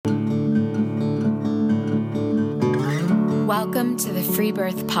Welcome to the Free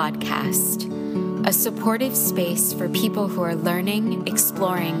Birth Podcast, a supportive space for people who are learning,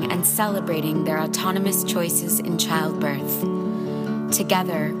 exploring, and celebrating their autonomous choices in childbirth.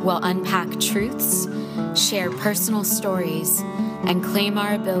 Together, we'll unpack truths, share personal stories, and claim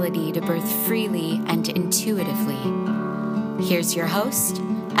our ability to birth freely and intuitively. Here's your host,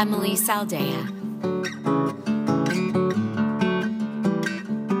 Emily Saldea.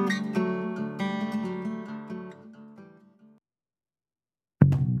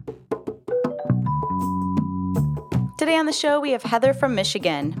 Today on the show, we have Heather from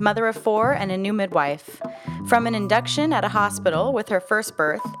Michigan, mother of 4 and a new midwife. From an induction at a hospital with her first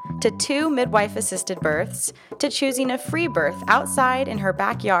birth, to 2 midwife-assisted births, to choosing a free birth outside in her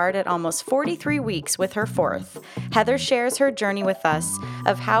backyard at almost 43 weeks with her 4th, Heather shares her journey with us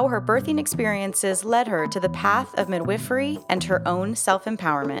of how her birthing experiences led her to the path of midwifery and her own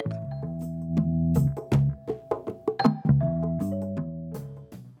self-empowerment.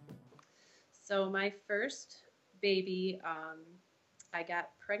 So my first baby, I got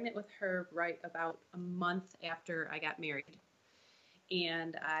pregnant with her right about a month after I got married.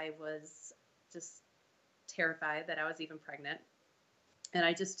 And I was just terrified that I was even pregnant. And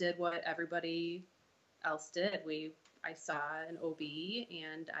I just did what everybody else did. I saw an OB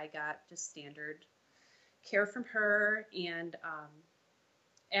and I got just standard care from her. And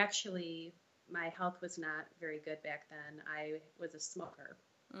actually, my health was not very good back then. I was a smoker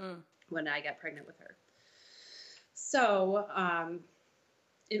when I got pregnant with her. So,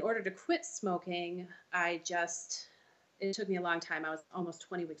 in order to quit smoking, it took me a long time. I was almost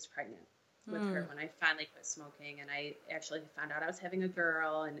 20 weeks pregnant with her when I finally quit smoking. And I actually found out I was having a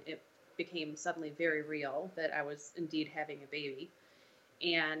girl, and it became suddenly very real that I was indeed having a baby.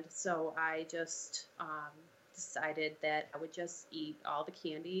 And so I just decided that I would just eat all the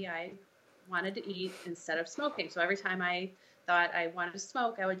candy I wanted to eat instead of smoking. So every time I thought I wanted to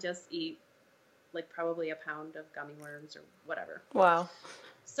smoke, I would just eat like probably a pound of gummy worms or whatever. Wow.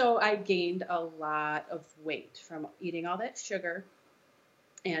 So I gained a lot of weight from eating all that sugar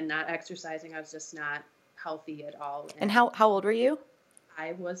and not exercising. I was just not healthy at all. And how old were you?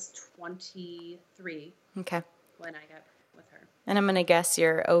 I was 23 Okay. when I got with her. And I'm going to guess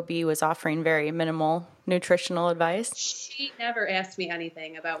your OB was offering very minimal nutritional advice. She never asked me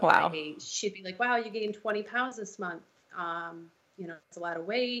anything about what I ate. She'd be like, wow, you gained 20 pounds this month. It's a lot of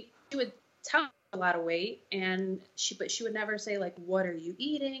weight. She would tell me a lot of weight, but she would never say, like, what are you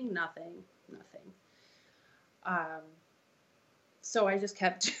eating? Nothing. So I just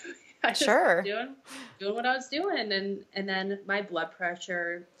kept doing what I was doing. And then my blood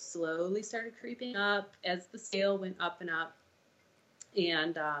pressure slowly started creeping up as the scale went up and up.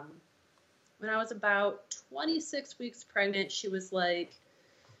 And when I was about 26 weeks pregnant, she was like,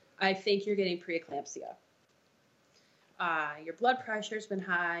 I think you're getting preeclampsia. Your blood pressure's been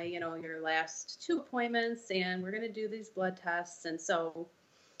high, your last 2 appointments, and we're going to do these blood tests. And so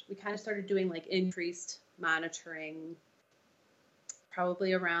we kind of started doing like increased monitoring.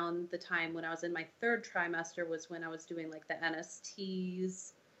 Probably around the time when I was in my 3rd trimester was when I was doing like the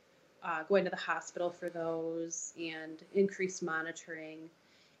NSTs, going to the hospital for those, and increased monitoring.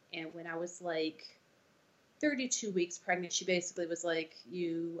 And when I was like 32 weeks pregnant, she basically was like,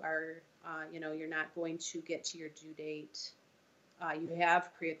 you are, you're not going to get to your due date. You have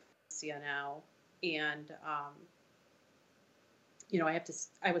preeclampsia now. And,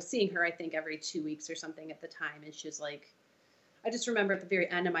 I was seeing her, I think, every 2 weeks or something at the time. And she was like, I just remember at the very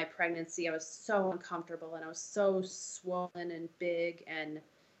end of my pregnancy, I was so uncomfortable and I was so swollen and big,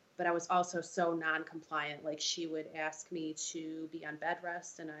 but I was also so non-compliant. Like, she would ask me to be on bed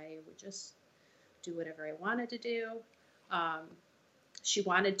rest and I would just do whatever I wanted to do. She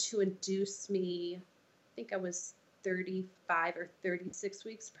wanted to induce me, I think I was 35 or 36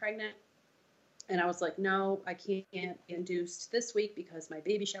 weeks pregnant. And I was like, no, I can't be induced this week because my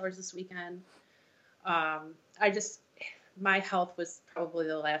baby shower's this weekend. My health was probably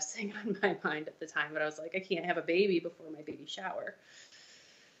the last thing on my mind at the time, but I was like, I can't have a baby before my baby shower.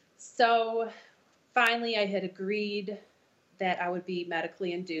 So finally I had agreed that I would be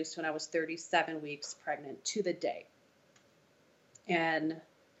medically induced when I was 37 weeks pregnant to the day. And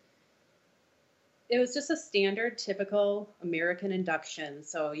it was just a standard, typical American induction.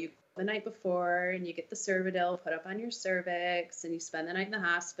 So you the night before and you get the Cervidil put up on your cervix and you spend the night in the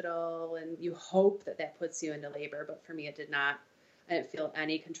hospital and you hope that puts you into labor. But for me, it did not. I didn't feel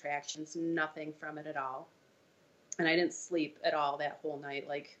any contractions, nothing from it at all. And I didn't sleep at all that whole night,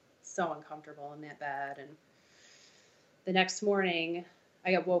 like so uncomfortable in that bed. And the next morning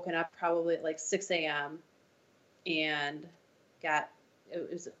I got woken up probably at like 6 a.m. and it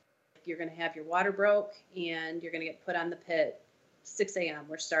was you're going to have your water broke and you're going to get put on the pit 6 a.m.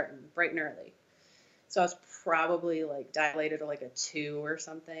 We're starting bright and early. So I was probably like dilated to like a 2 or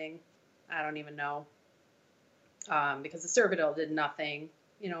something. I don't even know. Because the Cervidil did nothing.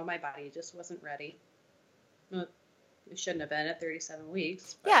 My body just wasn't ready. It shouldn't have been at 37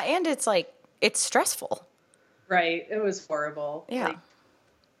 weeks. But. Yeah, and it's stressful. Right. It was horrible. Yeah.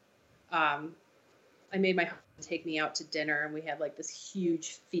 I made my husband take me out to dinner, and we had like this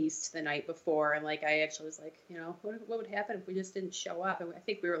huge feast the night before. And like, I actually was like, what would happen if we just didn't show up? And I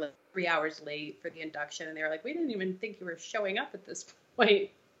think we were like 3 hours late for the induction, and they were like, we didn't even think you were showing up at this point.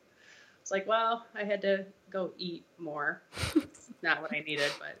 It's like, well, I had to go eat more. Not what I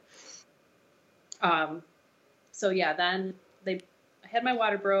needed, but so yeah, then I had my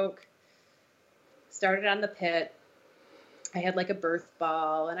water broke, started on the pit. I had like a birth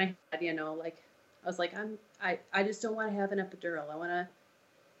ball, and I had, I was like, I just don't want to have an epidural. I want to,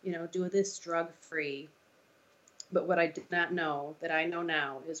 do this drug-free. But what I did not know that I know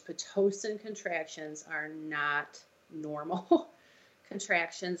now is Pitocin contractions are not normal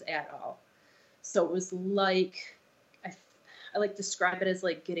contractions at all. So it was like, I like describe it as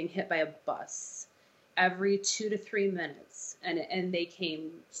like getting hit by a bus every 2 to 3 minutes. And they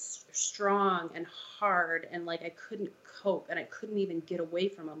came strong and hard, and like I couldn't cope, and I couldn't even get away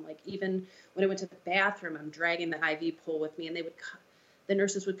from them. Like even when I went to the bathroom, I'm dragging the IV pole with me, and the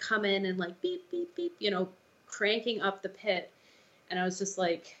nurses would come in and like beep, beep, beep, cranking up the pit. And I was just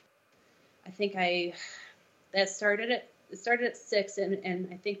like, I think it started at 6, and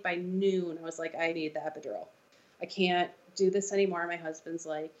I think by noon I was like, I need the epidural. I can't do this anymore. My husband's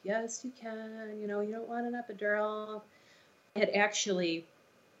like, yes, you can, you don't want an epidural. I had actually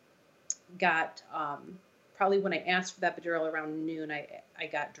got, probably when I asked for the epidural around noon, I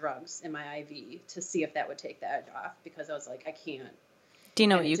got drugs in my IV to see if that would take the edge off, because I was like, I can't. Do you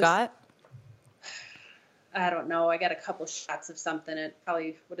know what you got? I don't know. I got a couple shots of something. It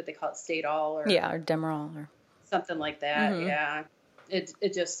probably, what did they call it? Stadol or Demerol or something like that. Mm-hmm. Yeah.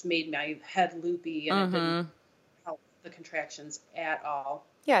 It just made my head loopy, and it didn't help the contractions at all.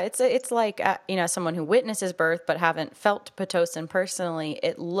 Yeah, it's like, someone who witnesses birth but haven't felt Pitocin personally,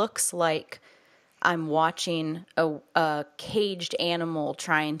 it looks like I'm watching a caged animal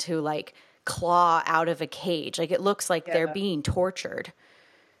trying to like claw out of a cage. Like it looks like they're being tortured.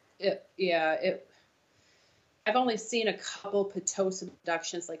 I've only seen a couple Pitocin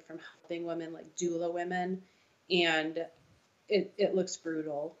abductions, like from helping women, like doula women, and it looks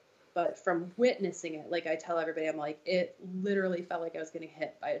brutal. But from witnessing it, like I tell everybody, I'm like, it literally felt like I was getting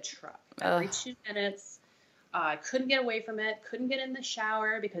hit by a truck every 2 minutes. I couldn't get away from it, couldn't get in the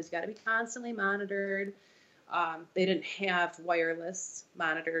shower because you got to be constantly monitored. They didn't have wireless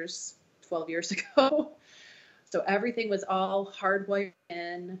monitors 12 years ago. So everything was all hardwired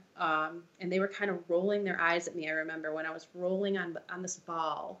in, and they were kind of rolling their eyes at me. I remember when I was rolling on this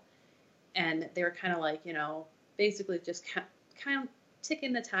ball, and they were kind of like, basically just kind of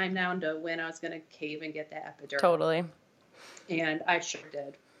ticking the time down to when I was going to cave and get that epidural. Totally. And I sure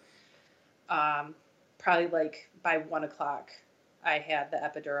did. Probably like by 1 o'clock, I had the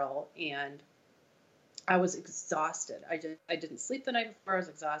epidural, and I was exhausted. I didn't sleep the night before. I was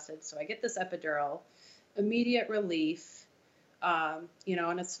exhausted. So I get this epidural, immediate relief. And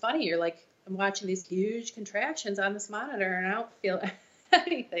it's funny. You're like, I'm watching these huge contractions on this monitor, and I don't feel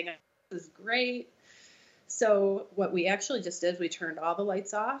anything. This is great. So what we actually just did is we turned all the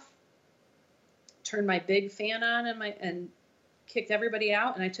lights off, turned my big fan on, and kicked everybody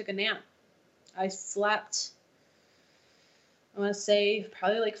out, and I took a nap. I slept, I want to say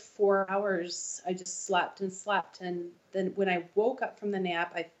probably like 4 hours. I just slept. And then when I woke up from the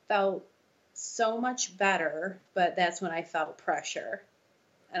nap, I felt so much better, but that's when I felt pressure.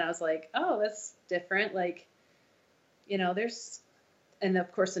 And I was like, oh, that's different. Like, and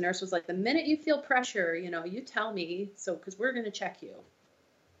of course the nurse was like, the minute you feel pressure, you tell me, because we're going to check you.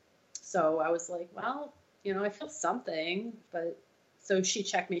 So I was like, well, I feel something, so she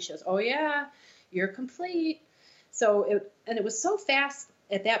checked me. She goes, oh yeah, you're complete. So it was so fast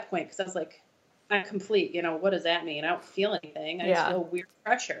at that point, because I was like, I'm complete. What does that mean? I don't feel anything. I just feel weird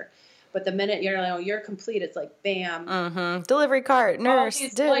pressure. But the minute you're like, oh, you're complete, it's like, bam. Mm-hmm. Delivery cart, nurse. All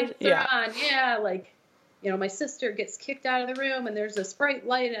these lights are on. Yeah, like, my sister gets kicked out of the room, and there's this bright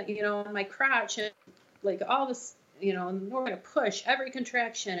light, on my crotch, and like all this, and we're going to push every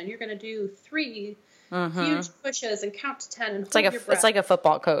contraction, and you're going to do 3 huge pushes and count to 10 and hold your breath. It's like a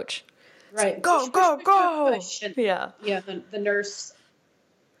football coach. Right. Go, go, go. And, yeah. Yeah. The nurse,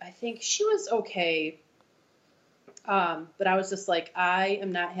 I think she was okay. But I was just like, I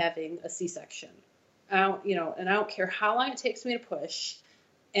am not having a C-section. I don't care how long it takes me to push.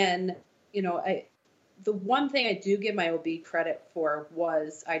 And, the one thing I do give my OB credit for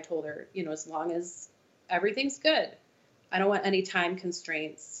was I told her, as long as everything's good, I don't want any time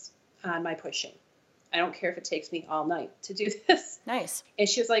constraints on my pushing. I don't care if it takes me all night to do this. Nice. And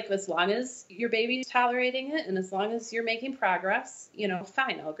she was like, as long as your baby's tolerating it and as long as you're making progress,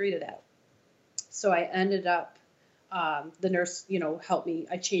 fine, I'll agree to that. So I ended up, the nurse, helped me.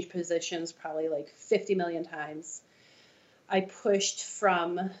 I changed positions probably like 50 million times. I pushed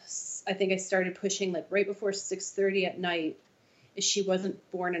I think I started pushing like right before 6:30 at night. She wasn't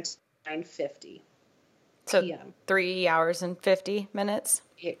born until 9:50 p.m. 3 hours and 50 minutes?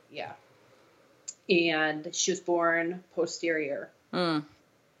 Yeah. And she was born posterior. And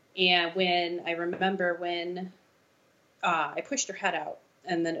I remember when I pushed her head out,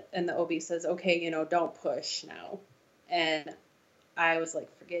 and the OB says, okay, don't push now. And I was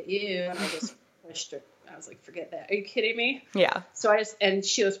like, forget you. And I just pushed her. I was like, forget that. Are you kidding me? Yeah. So and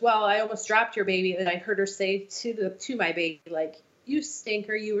she goes, well, I almost dropped your baby. And I heard her say to my baby, like, you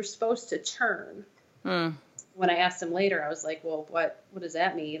stinker, you were supposed to turn. When I asked them later, I was like, well, what does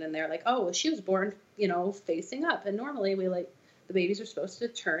that mean? And they're like, oh, well, she was born, facing up. And normally the babies are supposed to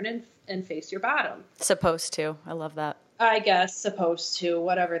turn and face your bottom. Supposed to. I love that. I guess supposed to,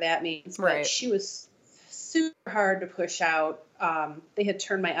 whatever that means. But right. She was super hard to push out. They had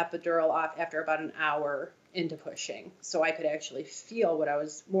turned my epidural off after about an hour into pushing. So I could actually feel what I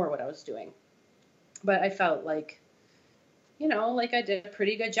was doing. But I felt like, like I did a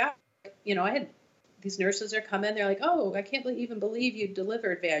pretty good job. I had these nurses are coming, they're like, oh, I can't even believe you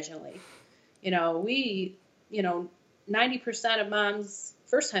delivered vaginally. 90% of moms,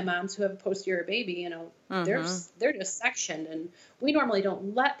 first-time moms who have a posterior baby, they're just sectioned, and we normally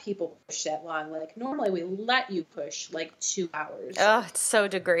don't let people push that long. Like, normally we let you push like 2 hours. Oh, it's so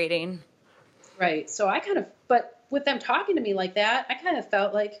degrading. Right. So but with them talking to me like that, I kind of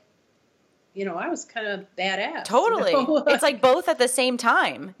felt like, I was kind of badass. Totally. It's like both at the same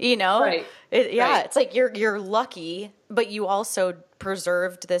time, Right. Right. It's like you're lucky, but you also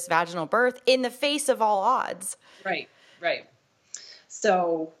preserved this vaginal birth in the face of all odds. Right.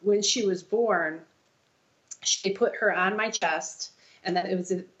 So when she was born, they put her on my chest, and then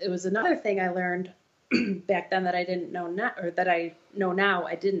it was another thing I learned back then that I didn't know now, or that I know now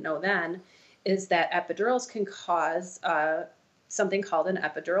I didn't know then, is that epidurals can cause something called an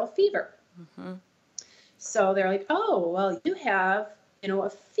epidural fever. So they're like, oh, well, you have, a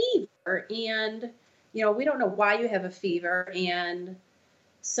fever, and, we don't know why you have a fever. And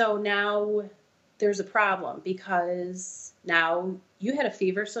so now there's a problem because now you had a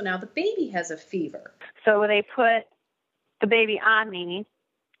fever. So now the baby has a fever. So they put the baby on me,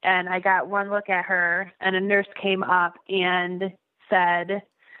 and I got one look at her, and a nurse came up and said,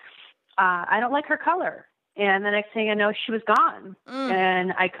 I don't like her color. And the next thing I know, she was gone.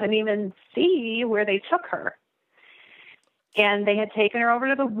 And I couldn't even see where they took her. And they had taken her over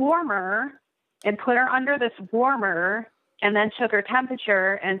to the warmer and put her under this warmer, and then took her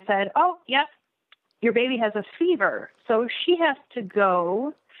temperature and said, oh, yep, your baby has a fever. So she has to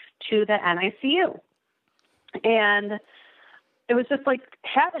go to the NICU. And it was just like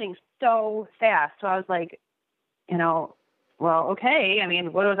happening so fast. So I was like, well, okay. I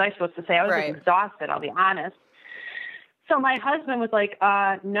mean, what was I supposed to say? I was right. exhausted, I'll be honest. So my husband was like,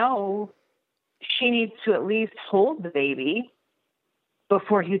 no, she needs to at least hold the baby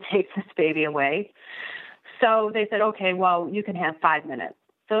before you take this baby away. So they said, okay, well, you can have 5 minutes.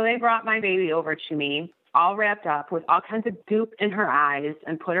 So they brought my baby over to me, all wrapped up with all kinds of goop in her eyes,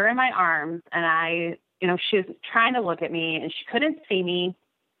 and put her in my arms. And she was trying to look at me, and she couldn't see me.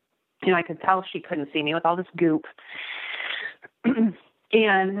 I could tell she couldn't see me with all this goop.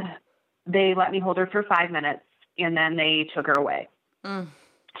 And they let me hold her for 5 minutes, and then they took her away.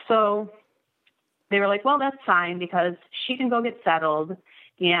 So they were like, well, that's fine, because she can go get settled,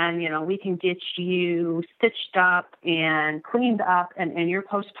 and, we can get you stitched up and cleaned up and in your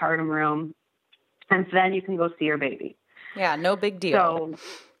postpartum room, and then you can go see your baby. Yeah, no big deal. So,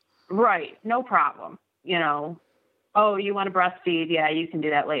 right, no problem. Oh, you want to breastfeed? Yeah, you can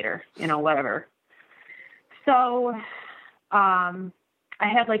do that later, whatever. So I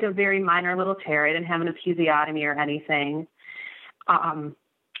had like a very minor little tear. I didn't have an episiotomy or anything.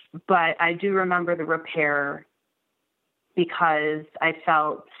 But I do remember the repair because I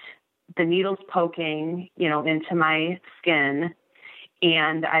felt the needles poking, into my skin.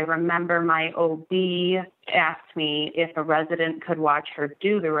 And I remember my OB asked me if a resident could watch her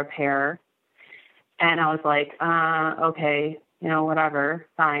do the repair. And I was like, okay, whatever,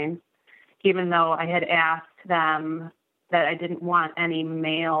 fine. Even though I had asked them that I didn't want any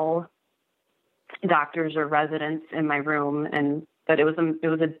male doctors or residents in my room. And that it was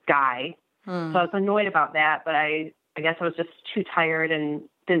a guy. So I was annoyed about that, but I guess I was just too tired and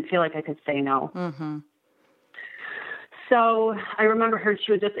didn't feel like I could say no. Mm-hmm. So I remember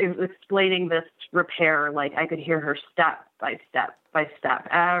she was just explaining this repair. Like I could hear her step by step by step,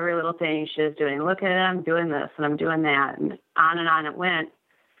 every little thing she was doing. Look at it, I'm doing this and I'm doing that. And on it went.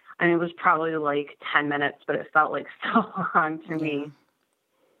 I mean, it was probably like 10 minutes, but it felt like so long to me.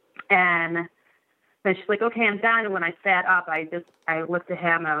 And then she's like, okay, I'm done. And when I sat up, I looked at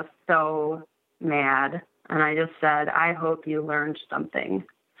him and I was so mad. And I just said, I hope you learned something.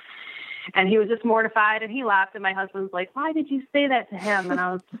 And he was just mortified and he laughed. And my husband's like, why did you say that to him? And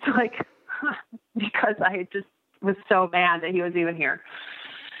I was just like, because I just was so mad that he was even here.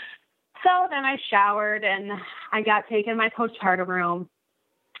 So then I showered and I got taken to my postpartum room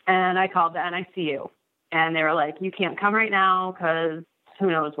and I called the NICU. And they were like, you can't come right now because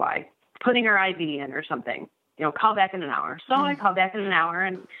who knows why. Putting her IV in or something. Call back in an hour. So I called back in an hour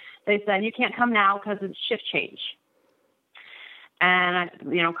and they said, you can't come now because it's shift change. And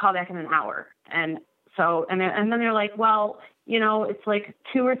I, call back in an hour. And so, and then they're like, well, it's like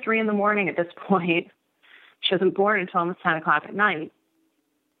 2 or 3 in the morning at this point. She wasn't born until almost 10 o'clock at night.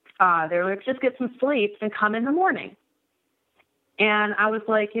 They're like, just get some sleep and come in the morning. And I was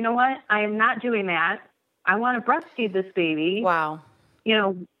like, you know what? I am not doing that. I want to breastfeed this baby. Wow.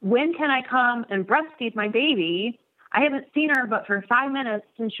 When can I come and breastfeed my baby? I haven't seen her but for 5 minutes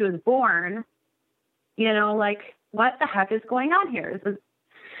since she was born. What the heck is going on here?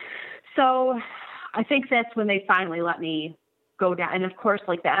 So I think that's when they finally let me go down. And of course,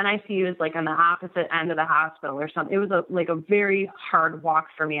 like the NICU is like on the opposite end of the hospital or something. It was a very hard walk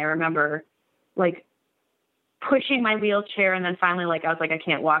for me. I remember like pushing my wheelchair and then finally I was like, I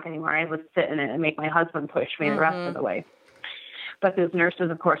can't walk anymore. I would sit in it and make my husband push me the rest of the way. But those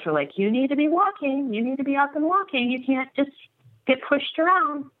nurses, of course, were like, you need to be walking. You need to be up and walking. You can't just get pushed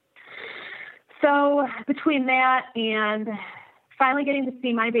around. So between that and finally getting to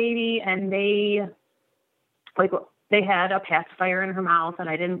see my baby, and they had a pacifier in her mouth, and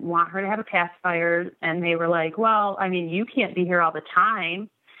I didn't want her to have a pacifier. And they were like, well, I mean, you can't be here all the time.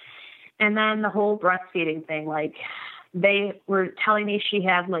 And then the whole breastfeeding thing, like they were telling me she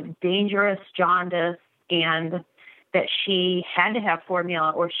had like dangerous jaundice and that she had to have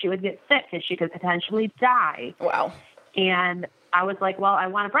formula or she would get sick and she could potentially die. Wow. And I was like, well, I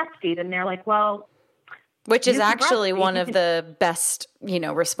want to breastfeed. And they're like, well, which is actually one of the best,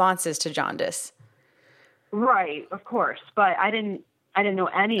 responses to jaundice. Right. Of course. But I didn't know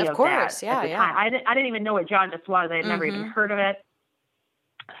any of course, that at the time. I didn't even know what jaundice was. I had never even heard of it.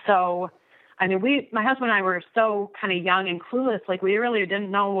 So, I mean, my husband and I were so kind of young and clueless. Like we really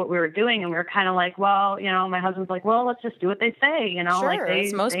didn't know what we were doing. And we were kind of like, well, my husband's like, well, let's just do what they say, Sure, like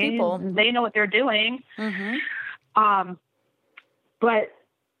it's most people. They know what they're doing. Mm-hmm. But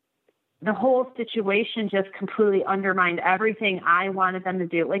the whole situation just completely undermined everything I wanted them to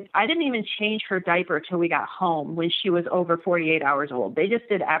do. Like I didn't even change her diaper till we got home when she was over 48 hours old. They just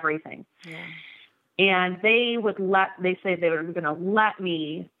did everything. Yeah. And they say they were going to let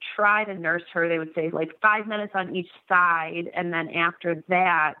me try to nurse her. They would say like 5 minutes on each side. And then after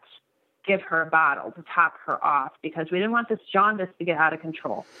that, give her a bottle to top her off because we didn't want this jaundice to get out of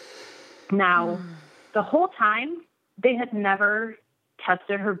control. Now, the whole time they had never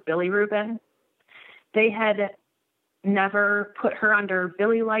tested her bilirubin. They had never put her under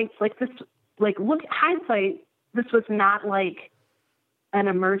Billy lights like this. Like look, hindsight, this was not like an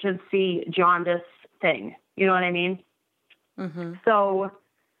emergency jaundice thing. You know what I mean? Mm-hmm. So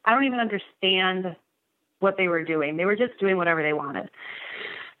I don't even understand what they were doing. They were just doing whatever they wanted.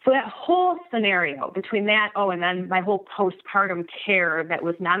 So that whole scenario between that, and then my whole postpartum care that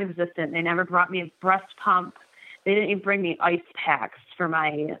was non-existent. They never brought me a breast pump. They didn't even bring me ice packs for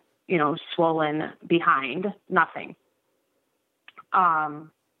my, swollen behind. Nothing. I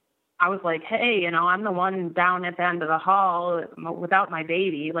was like, hey, I'm the one down at the end of the hall without my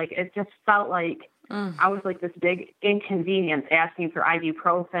baby. Like, it just felt like I was like this big inconvenience asking for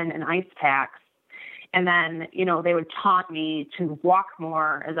ibuprofen and ice packs. And then, they would taunt me to walk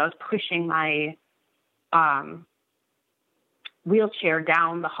more as I was pushing my wheelchair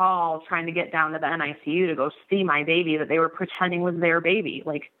down the hall, trying to get down to the NICU to go see my baby that they were pretending was their baby.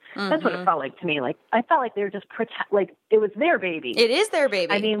 Like, that's what it felt like to me. Like, I felt like they were just like it was their baby. It is their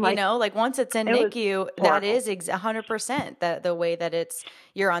baby. I mean, like once it's in NICU, that is 100% that the way that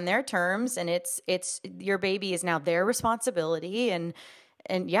you're on their terms and it's your baby is now their responsibility. And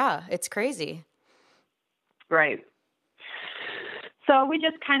yeah, it's crazy. Right. So we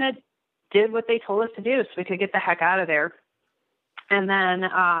just kind of did what they told us to do so we could get the heck out of there. And then,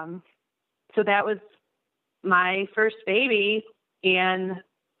 so that was my first baby. And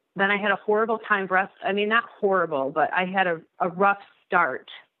then I had a horrible time not horrible, but I had a rough start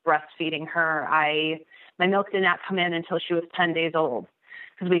breastfeeding her. My milk did not come in until she was 10 days old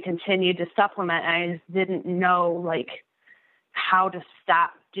because we continued to supplement. And I just didn't know how to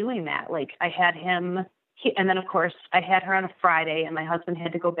stop doing that. I had him, and then of course I had her on a Friday, and my husband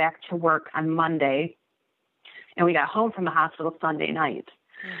had to go back to work on Monday, and we got home from the hospital Sunday night.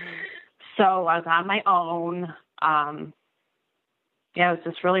 Mm-hmm. So I was on my own. It was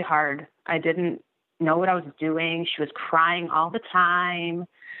just really hard. I didn't know what I was doing. She was crying all the time.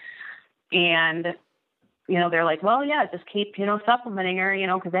 And, they're like, well, yeah, just keep, supplementing her,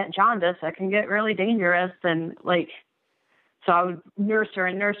 because that jaundice, that can get really dangerous. And so I would nurse her,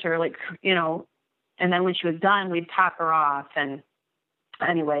 and then when she was done, we'd top her off. And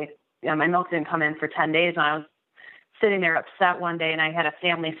anyway, my milk didn't come in for 10 days. And I was sitting there upset one day, and I had a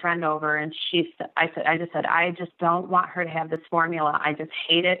family friend over, and I just said, I just don't want her to have this formula. I just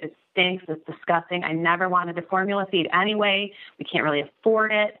hate it. It stinks. It's disgusting. I never wanted to formula feed anyway. We can't really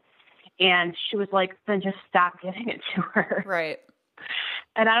afford it. And she was like, then just stop giving it to her. Right.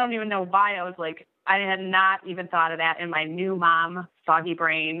 And I don't even know why I had not even thought of that in my new mom foggy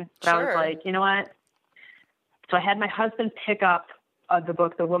brain. But sure. I was like, you know what? So I had my husband pick up the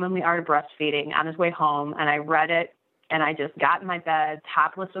book, The Womanly Art of Breastfeeding, on his way home, and I read it. And I just got in my bed,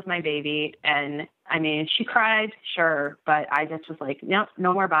 topless with my baby. And she cried, sure. But I just was like, nope,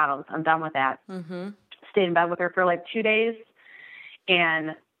 no more bottles. I'm done with that. Mm-hmm. Stayed in bed with her for 2 days.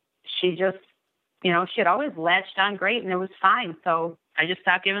 And she just, she had always latched on great, and it was fine. So I just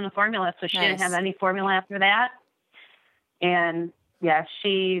stopped giving the formula. So she didn't have any formula after that. And yeah,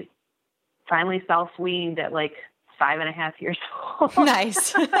 she finally self-weaned at 5.5 years old.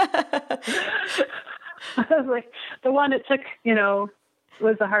 Nice. I was like, the one that took,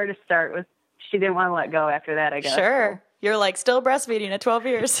 was the hardest start was she didn't want to let go after that, I guess. Sure. You're still breastfeeding at 12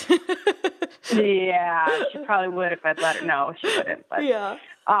 years. Yeah, she probably would if I'd let her know. She wouldn't. But, yeah.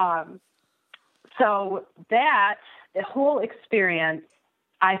 So the whole experience,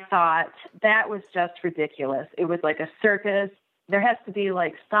 I thought that was just ridiculous. It was like a circus. There has to be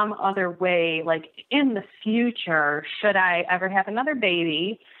some other way, in the future, should I ever have another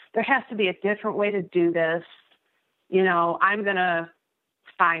baby, there has to be a different way to do this. I'm going to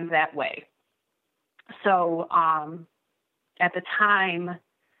find that way. So at the time,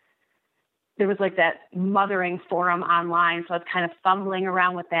 there was that mothering forum online. So I was kind of fumbling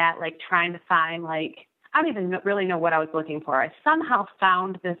around with that, trying to find I don't even really know what I was looking for. I somehow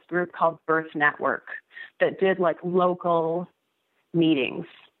found this group called Birth Network that did local meetings.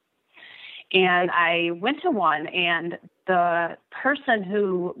 And I went to one, and the person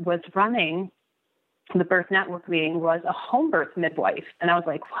who was running the Birth Network meeting was a home birth midwife. And I was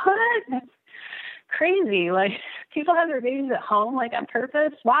like, what? That's crazy. People have their babies at home, on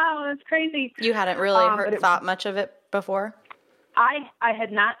purpose. Wow, that's crazy. You hadn't really thought much of it before? I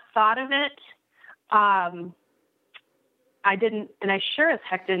had not thought of it. I didn't, and I sure as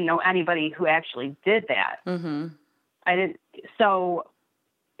heck didn't know anybody who actually did that. Mm-hmm. I didn't. So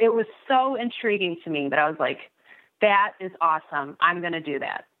it was so intriguing to me that I was like, that is awesome. I'm going to do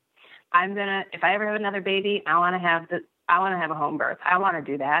that. If I ever have another baby, I want to have a home birth. I want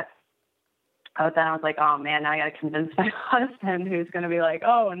to do that. But then I was like, oh man, now I got to convince my husband, who's going to be like,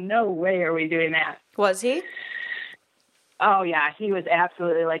 oh, no way are we doing that. Was he? Oh yeah. He was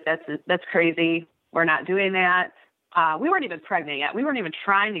absolutely like, that's crazy. We're not doing that. We weren't even pregnant yet. We weren't even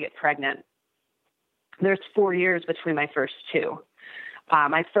trying to get pregnant. There's 4 years between my first two.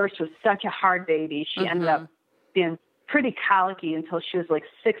 My first was such a hard baby. She ended up being pretty colicky until she was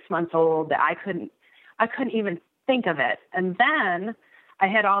 6 months old that I couldn't even think of it. And then I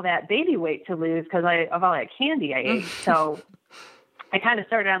had all that baby weight to lose because of all that candy I ate. So I kind of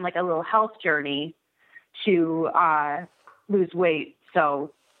started on a little health journey to lose weight.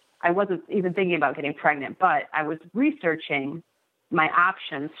 So I wasn't even thinking about getting pregnant, but I was researching my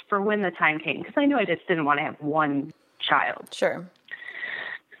options for when the time came because I knew I just didn't want to have one child. Sure.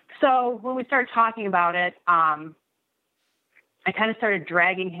 So when we started talking about it, I kind of started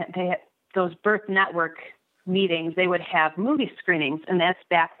dragging him. Those Birth Network meetings, they would have movie screenings, and that's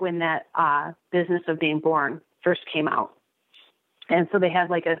back when that Business of Being Born first came out. And so they had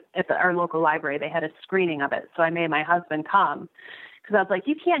at our local library, they had a screening of it. So I made my husband come because I was like,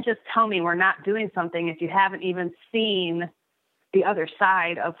 you can't just tell me we're not doing something if you haven't even seen the other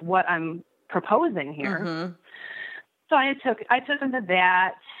side of what I'm proposing here. Mm-hmm. So I took him to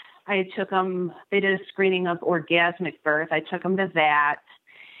that. They did a screening of orgasmic birth. I took him to that.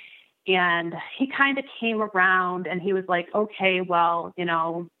 And he kind of came around and he was like, okay, well,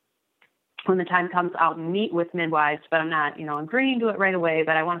 when the time comes, I'll meet with midwives, but I'm not, agreeing to it right away,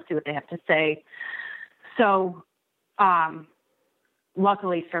 but I want to see what they have to say. So,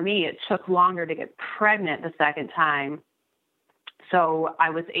 luckily for me, it took longer to get pregnant the second time. So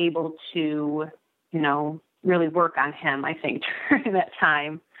I was able to, really work on him, I think, during that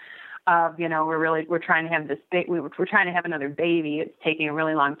time of, we're trying to have this we're trying to have another baby. It's taking a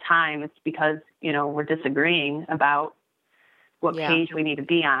really long time. It's because, we're disagreeing about what page we need to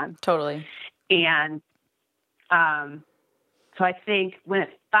be on. Totally. And, so I think when I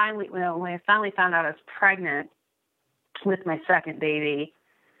finally found out I was pregnant with my second baby,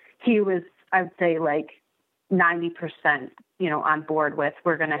 he was, I would say, like 90%, on board with,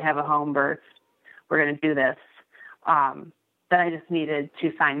 we're going to have a home birth. We're going to do this. Then I just needed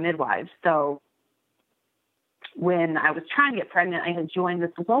to find midwives. So when I was trying to get pregnant, I had joined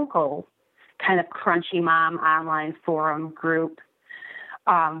this local kind of Crunchy Mom online forum group,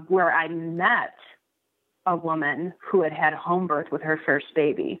 where I met a woman who had a home birth with her first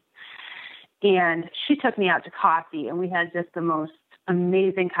baby. And she took me out to coffee, and we had just the most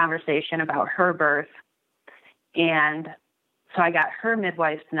amazing conversation about her birth. And so I got her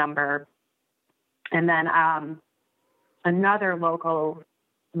midwife's number. And then another local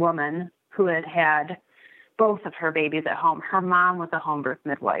woman who had both of her babies at home, her mom was a home birth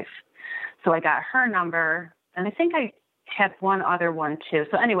midwife. So I got her number, and I think I had one other one too.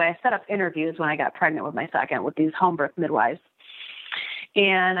 So anyway, I set up interviews when I got pregnant with my second with these home birth midwives.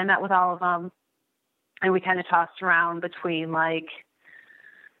 And I met with all of them, and we kind of tossed around between which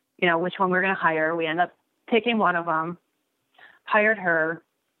one we're going to hire. We ended up taking one of them, hired her,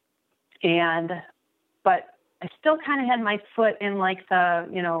 but I still kind of had my foot in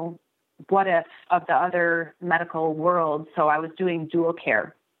the, what if of the other medical world. So I was doing dual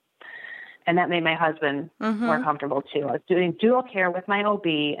care, and that made my husband more comfortable too. I was doing dual care with my OB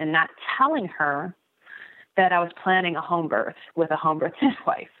and not telling her that I was planning a home birth with a home birth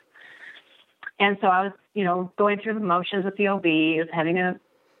midwife. And so I was, going through the motions with the OB. I was having a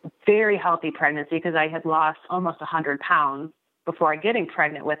very healthy pregnancy because I had lost almost 100 pounds before getting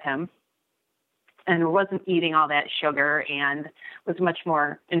pregnant with him, and wasn't eating all that sugar, and was much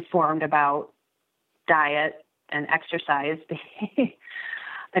more informed about diet and exercise being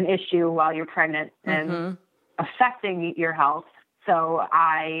an issue while you're pregnant and affecting your health. So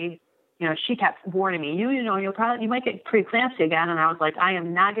she kept warning me, you might get preeclampsia again. And I was like, I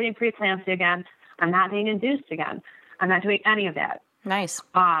am not getting preeclampsia again. I'm not being induced again. I'm not doing any of that. Nice.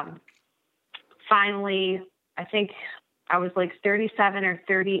 Finally, I think I was like 37 or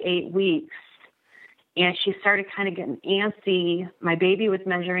 38 weeks, and she started kind of getting antsy. My baby was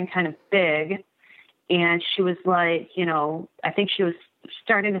measuring kind of big, and she was like, I think she was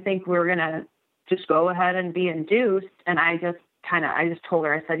starting to think we were going to just go ahead and be induced. And I just told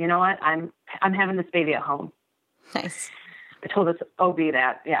her, I said, you know what? I'm having this baby at home. Nice. I told this OB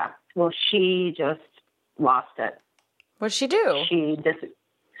that, yeah. Well, she just lost it. What'd she do?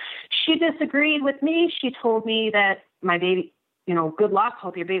 She disagreed with me. She told me that my baby, good luck.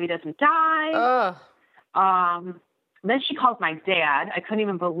 Hope your baby doesn't die. Then she called my dad. I couldn't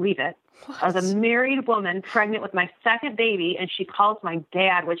even believe it. What? I was a married woman pregnant with my second baby, and she calls my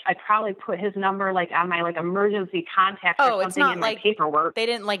dad, which I probably put his number on my emergency contact or something in my paperwork. They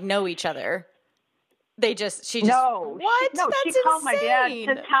didn't know each other. She called my dad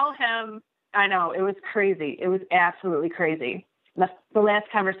to tell him. I know, it was crazy. It was absolutely crazy. The last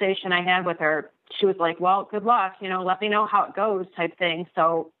conversation I had with her, she was like, well, good luck, let me know how it goes type thing.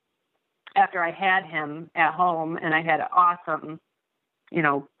 So after I had him at home, and I had an awesome,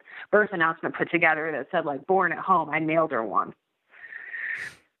 birth announcement put together that said born at home, I mailed her one.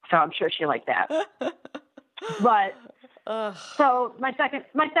 So I'm sure she liked that. But so my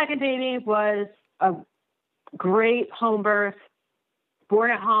second baby was a great home birth,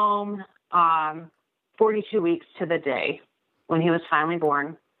 born at home, 42 weeks to the day when he was finally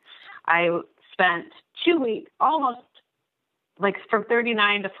born. I spent 2 weeks, almost from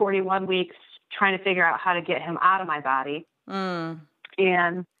 39 to 41 weeks, trying to figure out how to get him out of my body. And,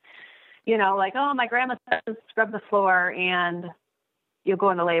 my grandma says scrub the floor and you'll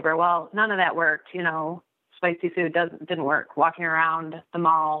go into labor. Well, none of that worked. Spicy food didn't work. Walking around the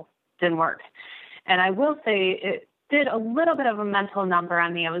mall didn't work. And I will say it did a little bit of a mental number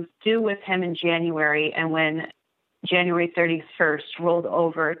on me. I was due with him in January, and when January 31st rolled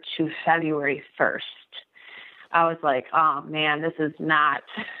over to February 1st, I was like, oh man, this is not,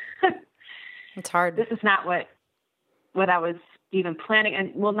 it's hard. This is not what I was even planning.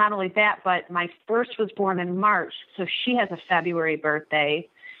 And well, not only that, but my first was born in March. So she has a February birthday.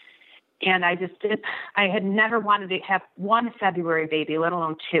 And I had never wanted to have one February baby, let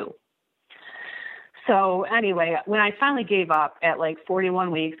alone two. So anyway, when I finally gave up at like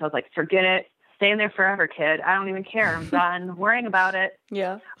 41 weeks, I was like, forget it. Stay in there forever, kid. I don't even care. I'm done worrying about it.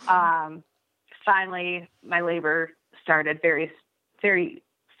 Yeah. Finally, my labor started very, very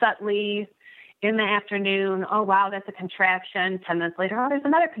subtly in the afternoon. Oh, wow, that's a contraction. 10 minutes later, oh, there's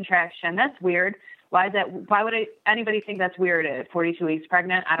another contraction. That's weird. Why would anybody think that's weird at 42 weeks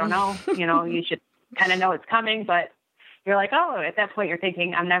pregnant? I don't know. You should kind of know it's coming, but you're like, oh, at that point you're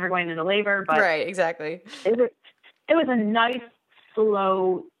thinking I'm never going into labor. But right, exactly. It was a nice,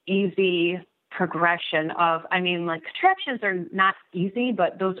 slow, easy progression of, like contractions are not easy,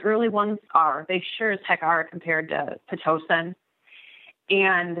 but those early ones are. They sure as heck are compared to Pitocin.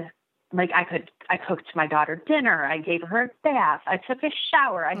 And like I cooked my daughter dinner. I gave her a bath. I took a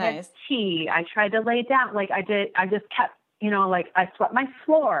shower. I had tea. I tried to lay down. I just kept, I swept my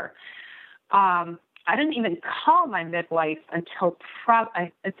floor. I didn't even call my midwife until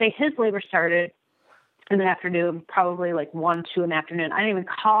I'd say his labor started in the afternoon, probably like 1, 2 in the afternoon. I didn't even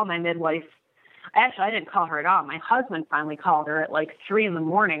call my midwife. Actually, I didn't call her at all. My husband finally called her at like 3 a.m.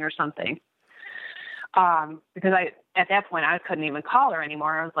 or something. Because at that point I couldn't even call her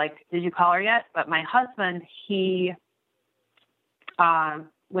anymore. I was like, did you call her yet? But my husband, he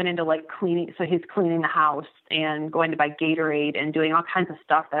went into like cleaning. So he's cleaning the house and going to buy Gatorade and doing all kinds of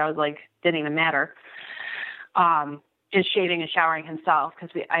stuff that I was like, didn't even matter. And shaving and showering himself,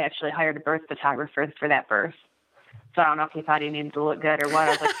 because I actually hired a birth photographer for that birth. So I don't know if he thought he needed to look good or what.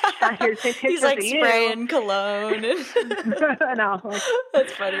 I was like, here, take pictures. He's like spraying cologne. I know.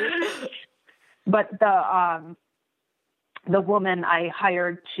 That's funny. But the woman I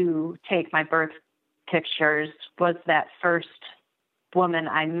hired to take my birth pictures was that first woman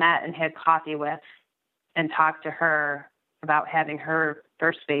I met and had coffee with and talked to her about having her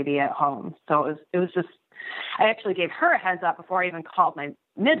first baby at home. So it was just, I actually gave her a heads up before I even called my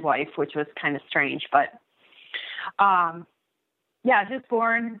midwife, which was kind of strange. But he was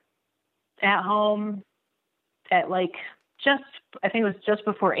born at home at like I think it was just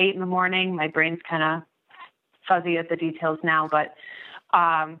before 8 a.m. My brain's kind of fuzzy at the details now, but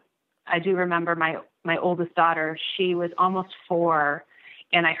I do remember my oldest daughter, she was almost 4,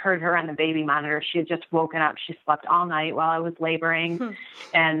 and I heard her on the baby monitor. She had just woken up. She slept all night while I was laboring.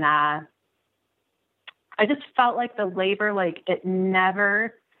 And I just felt like the labor, like it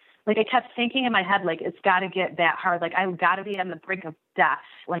never, like I kept thinking in my head, like it's got to get that hard. Like I've got to be on the brink of death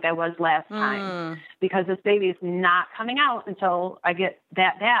like I was last time, because this baby is not coming out until I get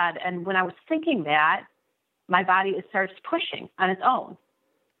that bad. And when I was thinking that, my body starts pushing on its own.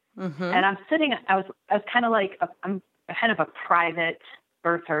 Mm-hmm. And I'm sitting, I was kind of like, I'm kind of a private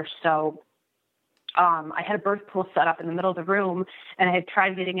birther. So I had a birth pool set up in the middle of the room, and I had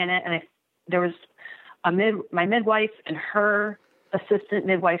tried getting in it. And there was my midwife and her assistant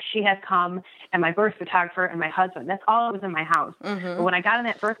midwife, she had come, and my birth photographer and my husband. That's all that was in my house. Mm-hmm. But when I got in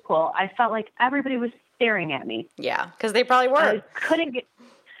that birth pool, I felt like everybody was staring at me. Yeah, because they probably were.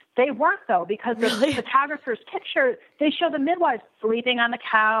 They weren't, though, because the photographer's picture, they show the midwives sleeping on the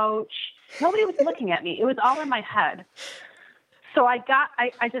couch. Nobody was looking at me. It was all in my head. So I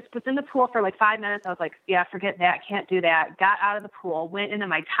just was in the pool for like 5 minutes. I was like, yeah, forget that. Can't do that. Got out of the pool, went into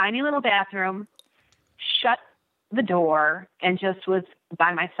my tiny little bathroom, shut the door, and just was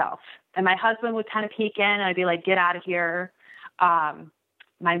by myself. And my husband would kind of peek in, and I'd be like, get out of here. My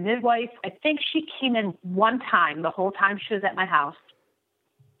midwife, I think she came in one time, the whole time she was at my house,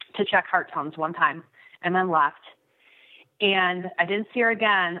 to check heart tones one time, and then left. And I didn't see her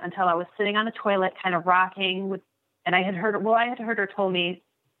again until I was sitting on the toilet kind of rocking and I had heard her told me,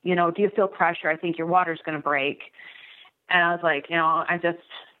 do you feel pressure? I think your water's going to break. And I was like, I just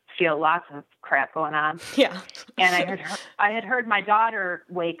feel lots of crap going on. Yeah. And I had heard my daughter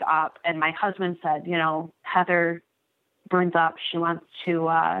wake up, and my husband said, Heather Burns up. She wants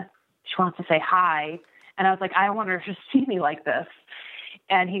to say hi. And I was like, I don't want her to see me like this.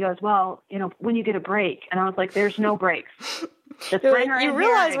 And he goes, well, when you get a break. And I was like, there's no breaks. Just bring her in. You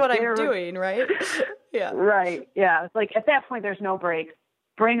realize what I'm doing, right? Yeah. Right. Yeah. It's like at that point, there's no breaks.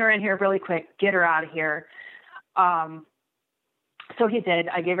 Bring her in here really quick. Get her out of here. So he did.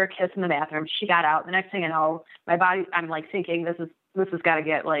 I gave her a kiss in the bathroom. She got out. The next thing I know, my body, I'm like thinking this has got to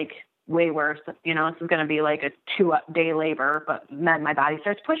get like way worse. This is going to be like a 2-day labor, but then my body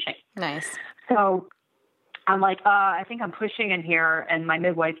starts pushing. Nice. So I'm like, I think I'm pushing in here. And my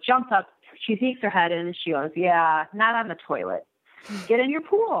midwife jumps up. She peeks her head in, and she goes, yeah, not on the toilet. Get in your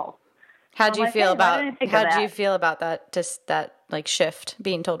pool. How'd you feel about that? Just that like shift,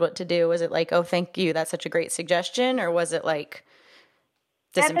 being told what to do? Was it like, oh, thank you, that's such a great suggestion? Or was it like,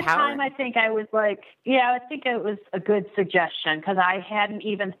 disempowering. At the time, I think I was like, I think it was a good suggestion because I hadn't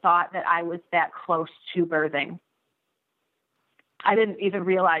even thought that I was that close to birthing. I didn't even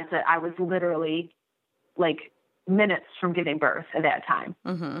realize that I was literally like minutes from giving birth at that time.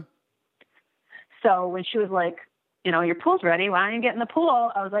 Mm-hmm. So when she was like, your pool's ready, why don't you get in the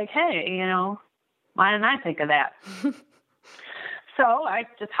pool? I was like, hey, why didn't I think of that? So I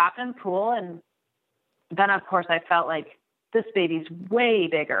just hopped in the pool, and then, of course, I felt like this baby's way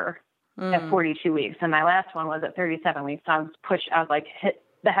bigger at 42 weeks, and my last one was at 37 weeks. So I was like,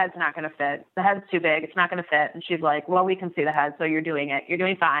 the head's not going to fit. The head's too big. It's not going to fit. And she's like, well, we can see the head, so you're doing it. You're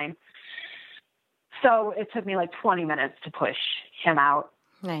doing fine. So it took me like 20 minutes to push him out.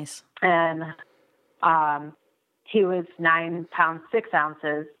 Nice. And he was 9 pounds, 6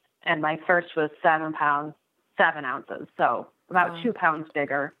 ounces, and my first was 7 pounds, 7 ounces. So about 2 pounds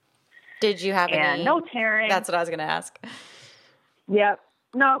bigger. Did you have any? No tearing. That's what I was going to ask. Yep.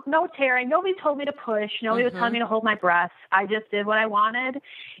 No tearing. Nobody told me to push. Nobody was telling me to hold my breath. I just did what I wanted.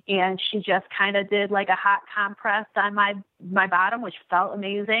 And she just kind of did like a hot compress on my bottom, which felt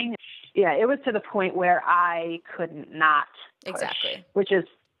amazing. Yeah, it was to the point where I couldn't not push, exactly, which is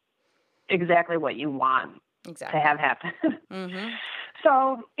exactly what you want to have happen. Mm-hmm.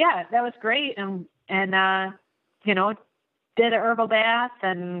 So yeah, that was great. And did a herbal bath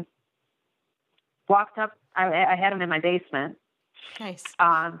and walked up. I had him in my basement. Nice.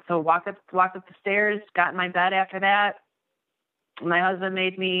 So walked up the stairs, got in my bed after that. My husband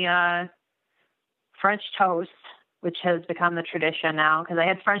made me French toast, which has become the tradition now because I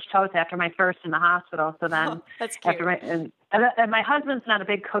had French toast after my first in the hospital. So then that's cute. and my husband's not a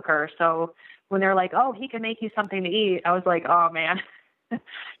big cooker. So when they're like, oh, he can make you something to eat, I was like, oh man, it's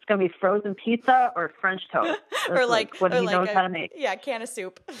going to be frozen pizza or French toast. or like what he knows how to make. Yeah, can of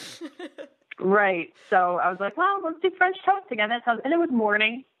soup. Right. So I was like, well, let's do French toast again. And it was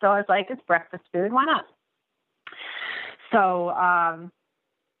morning. So I was like, it's breakfast food. Why not? So,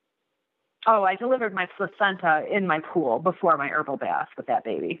 I delivered my placenta in my pool before my herbal bath with that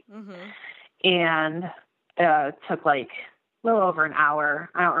baby. Mm-hmm. And it took like a little over an hour.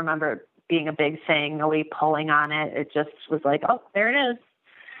 I don't remember it being a big thing, nobody pulling on it. It just was like, oh, there it is.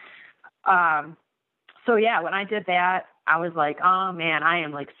 So yeah, when I did that, I was like, oh man, I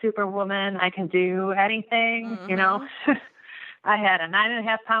am like Superwoman. I can do anything, Mm-hmm. I had a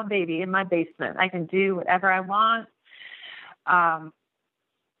 9.5 pound baby in my basement. I can do whatever I want. And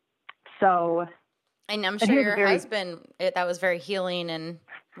I'm sure your husband, that was very healing and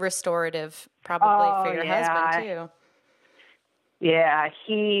restorative probably for your husband too. Yeah,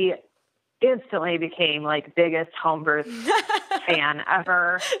 he instantly became like biggest home birth fan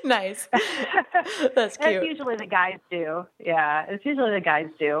ever. Nice. That's cute. As usually the guys do. Yeah, it's usually the guys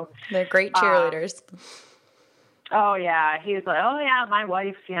do. They're great cheerleaders. Oh yeah, he was like, oh yeah, my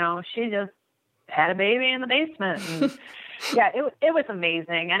wife, she just had a baby in the basement. And yeah, it was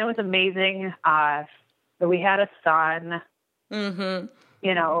amazing, and it was amazing that we had a son. Mm-hmm.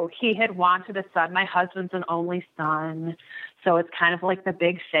 He had wanted a son. My husband's an only son. So it's kind of like the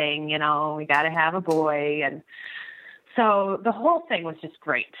big thing, we got to have a boy. And so the whole thing was just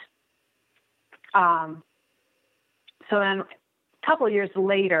great. So then a couple of years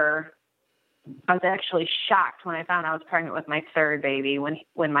later, I was actually shocked when I found I was pregnant with my third baby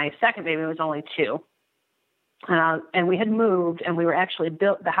when my second baby was only 2. And we had moved, and we were actually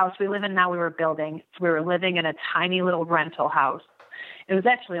built the house we live in now. We were building. We were living in a tiny little rental house. It was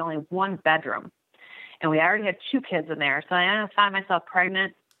actually only 1 bedroom, and we already had 2 kids in there. So I found myself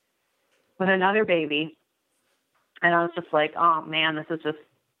pregnant with another baby, and I was just like, oh man,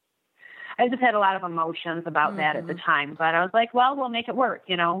 I just had a lot of emotions about that at the time. But I was like, well, we'll make it work,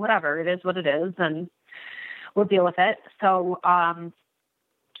 whatever. It is what it is, and we'll deal with it. So I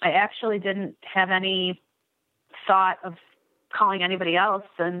actually didn't have any thought of calling anybody else,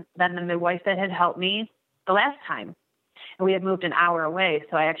 and then the midwife that had helped me the last time. And we had moved an hour away,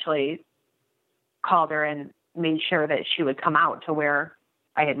 so I actually called her and made sure that she would come out to where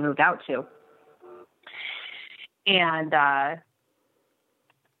I had moved out to. And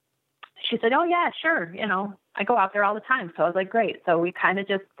she said, oh, yeah, sure. I go out there all the time. So I was like, great. So we kind of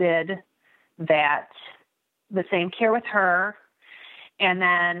just did the same care with her. And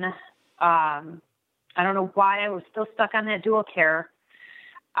then I don't know why I was still stuck on that dual care.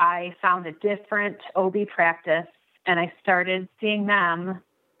 I found a different OB practice, and I started seeing them.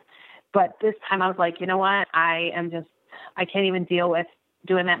 But this time I was like, you know what? I can't even deal with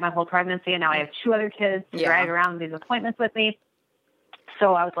doing that my whole pregnancy. And now I have 2 other kids to drag around these appointments with me.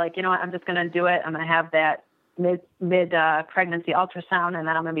 So I was like, you know what? I'm just going to do it. I'm going to have that mid pregnancy ultrasound, and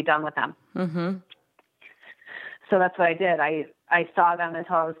then I'm going to be done with them. Mm-hmm. So that's what I did. I saw them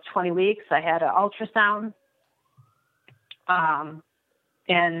until I was 20 weeks. I had an ultrasound.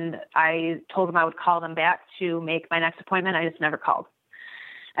 And I told them I would call them back to make my next appointment. I just never called.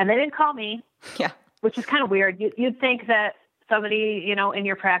 And they didn't call me. Yeah. Which is kind of weird. You'd think that somebody, in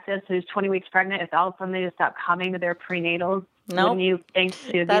your practice who's 20 weeks pregnant, if all of a sudden they just stop coming to their prenatals, wouldn't you think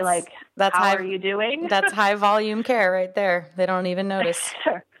to be like, how are you doing? That's high volume care right there. They don't even notice.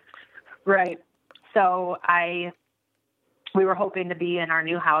 Right. So we were hoping to be in our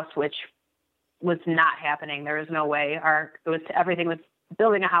new house, which was not happening. There was no way. Everything was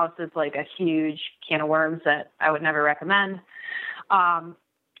building a house is like a huge can of worms that I would never recommend.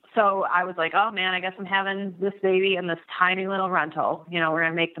 So I was like, oh man, I guess I'm having this baby in this tiny little rental. We're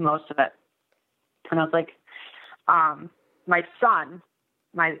going to make the most of it. And I was like, my son,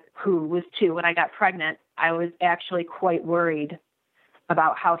 who was 2 when I got pregnant, I was actually quite worried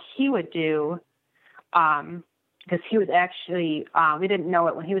about how he would do. Because he was actually, we didn't know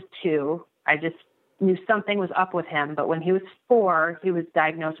it when he was 2. I just knew something was up with him. But when he was 4, he was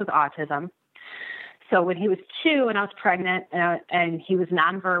diagnosed with autism. So when he was 2 and I was pregnant and he was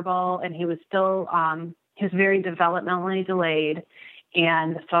nonverbal and he was still, he was very developmentally delayed.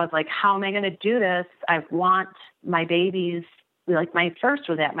 And so I was like, how am I going to do this? I want my babies, like my first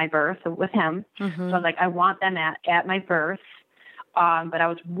was at my birth with him. Mm-hmm. So I was like, I want them at my birth. But I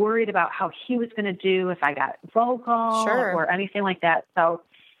was worried about how he was going to do if I got vocal or anything like that. So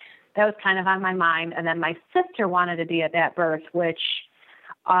that was kind of on my mind. And then my sister wanted to be at that birth, which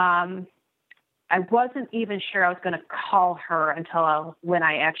I wasn't even sure I was going to call her until when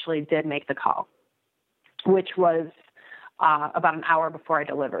I actually did make the call, which was about an hour before I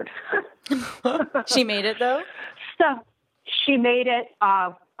delivered. She made it, though? So she made it.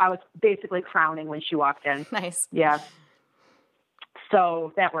 I was basically crowning when she walked in. Nice. Yeah.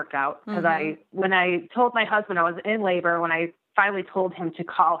 So that worked out because when I told my husband I was in labor, when I finally told him to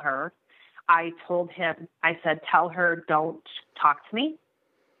call her, I told him, I said, tell her, don't talk to me.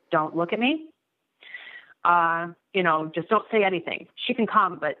 Don't look at me. Just don't say anything. She can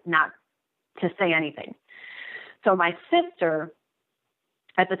come, but not to say anything. So my sister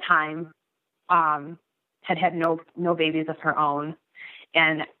at the time, had no babies of her own.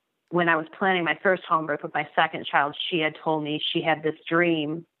 And when I was planning my first home birth with my second child, she had told me she had this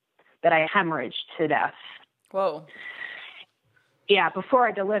dream that I hemorrhaged to death. Whoa. Yeah, before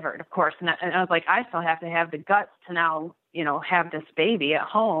I delivered, of course. And I was like, I still have to have the guts to now, have this baby at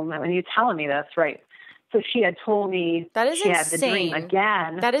home. I mean, you're telling me this, right? So she had told me that is she insane. Had the dream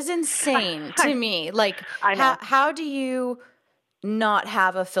again. That is insane to me. Like, how do you not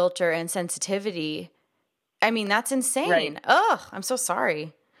have a filter and sensitivity? I mean, that's insane. Right. Ugh, I'm so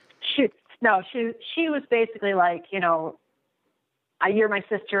sorry. She was basically like, you're my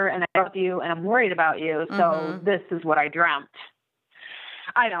sister and I love you and I'm worried about you. So this is what I dreamt.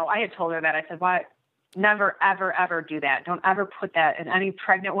 I know. I had told her that. I said, why? Never, ever, ever do that. Don't ever put that in any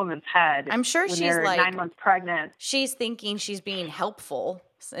pregnant woman's head. I'm sure when she's they're like 9 months pregnant. She's thinking she's being helpful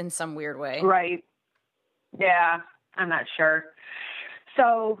in some weird way. Right. Yeah. I'm not sure.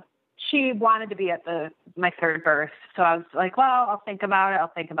 So she wanted to be at my third birth. So I was like, well, I'll think about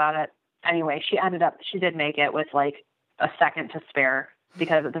it. Anyway, she did make it with like a second to spare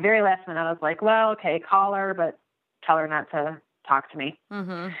because at the very last minute I was like, well, okay, call her, but tell her not to talk to me.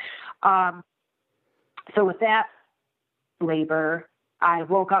 Mm-hmm. So with that labor, I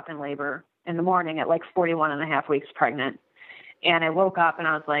woke up in labor in the morning at like 41 and a half weeks pregnant. And I woke up and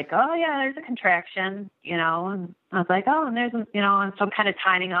I was like, oh yeah, there's a contraction, and I was like, oh, and there's, and so I'm kind of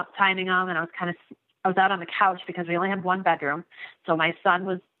timing them. And I was out on the couch because we only had one bedroom. So my son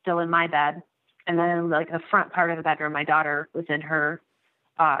was still in my bed. And then like the front part of the bedroom, my daughter was in her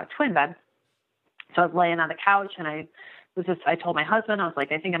twin bed. So I was laying on the couch and I told my husband, I was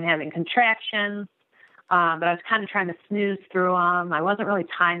like, I think I'm having contractions. But I was kind of trying to snooze through them. I wasn't really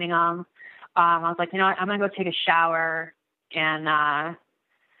timing them. I was like, what, I'm going to go take a shower. And, I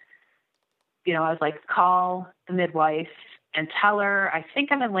was like, call the midwife and tell her, I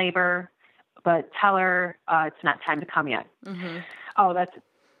think I'm in labor, but tell her it's not time to come yet. Mm-hmm. Oh, that's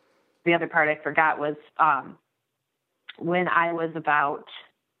the other part I forgot was when I was about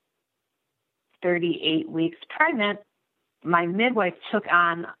 38 weeks pregnant, my midwife took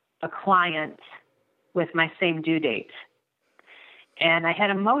on a client with my same due date. And I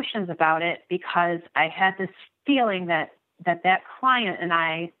had emotions about it because I had this feeling that client and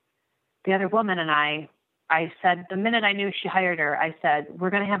I, the other woman and I said, the minute I knew she hired her, I said, we're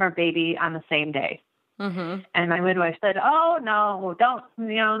going to have our baby on the same day. Mm-hmm. And my midwife said, oh, no, don't,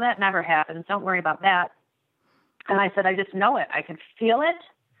 that never happens. Don't worry about that. And I said, I just know it. I can feel it.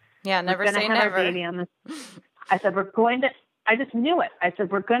 Yeah, never say never. Our baby on I said, I just knew it. I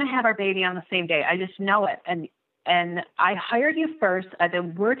said, we're going to have our baby on the same day. I just know it. And I hired you first. I've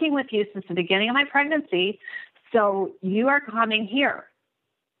been working with you since the beginning of my pregnancy. So you are coming here.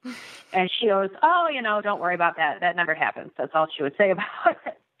 And she goes, oh, don't worry about that. That never happens. That's all she would say about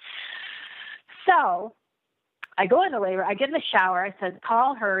it. So I go into labor. I get in the shower. I said,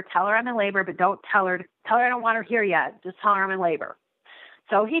 call her, tell her I'm in labor, but don't tell her I don't want her here yet. Just tell her I'm in labor.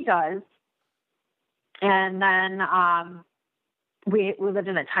 So he does. And then we lived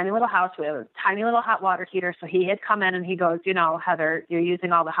in a tiny little house. We have a tiny little hot water heater. So he had come in and he goes, Heather, you're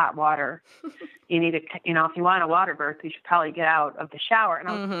using all the hot water. You need to, if you want a water birth, you should probably get out of the shower. And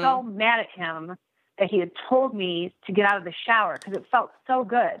I was so mad at him that he had told me to get out of the shower because it felt so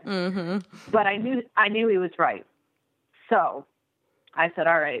good. But I knew he was right. So I said,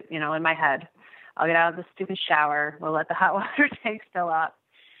 all right, in my head, I'll get out of the stupid shower. We'll let the hot water tank fill up.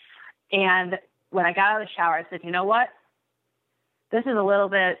 And when I got out of the shower, I said, you know what? This is a little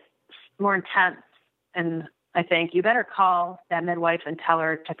bit more intense. And I think you better call that midwife and tell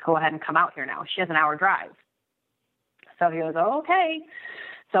her to go ahead and come out here now. She has an hour drive. So he goes, oh, okay.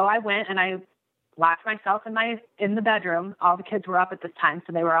 So I went and I locked myself in the bedroom. All the kids were up at this time.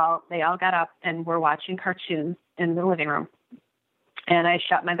 So they all got up and were watching cartoons in the living room. And I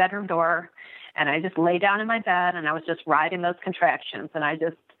shut my bedroom door and I just lay down in my bed and I was just riding those contractions. And I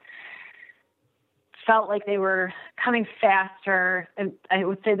just felt like they were coming faster. And I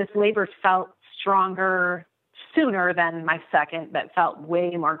would say this labor felt stronger sooner than my second, but felt way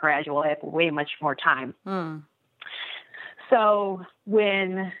more gradual. I had way much more time. So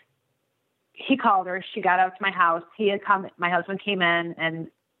when he called her, she got out to my house. My husband came in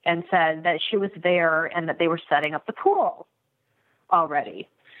and said that she was there and that they were setting up the pool already.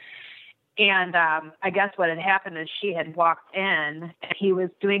 And I guess what had happened is she had walked in and he was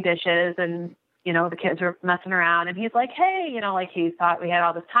doing dishes and, the kids were messing around and he's like, hey, like he thought we had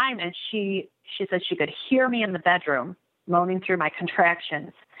all this time. And she said she could hear me in the bedroom moaning through my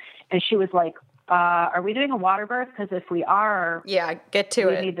contractions. And she was like, are we doing a water birth? Because if we are, get to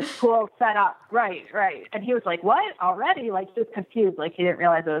it. We need the pool set up. Right. And he was like, what? Already? Like, just confused. Like, he didn't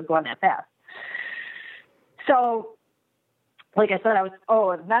realize it was going that fast. So, like I said, and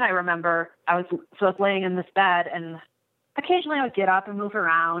then I remember I was laying in this bed and occasionally I would get up and move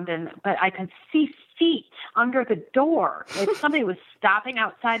around, but I could see feet under the door. Like somebody was stopping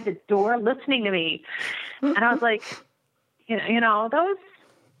outside the door listening to me. And I was like, those,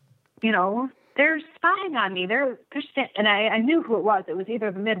 they're spying on me. And I knew who it was. It was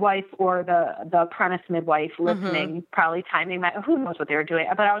either the midwife or the apprentice midwife listening, probably timing who knows what they were doing.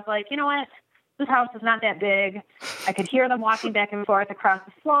 But I was like, you know what? This house is not that big. I could hear them walking back and forth across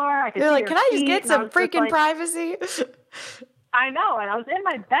the floor. You're like, can I just get some freaking privacy? I know. And I was in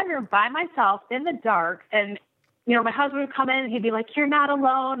my bedroom by myself in the dark. And, my husband would come in and he'd be like, you're not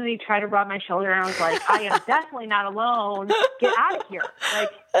alone. And he'd try to rub my shoulder. And I was like, I am definitely not alone. Get out of here. Like,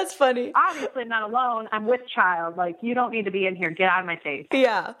 that's funny. Obviously I'm not alone. I'm with child. Like, you don't need to be in here. Get out of my face.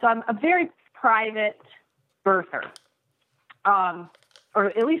 Yeah. So I'm a very private birther. Or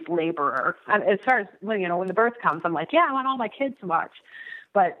at least laborer. As far as when the birth comes, I'm like, yeah, I want all my kids to watch.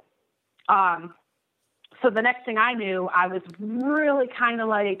 But, so the next thing I knew, I was really kind of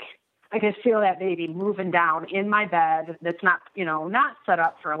like, I could feel that baby moving down in my bed. That's not, not set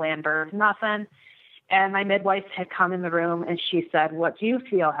up for a land birth, nothing. And my midwife had come in the room and she said, what do you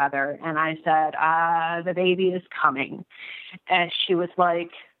feel, Heather? And I said, the baby is coming. And she was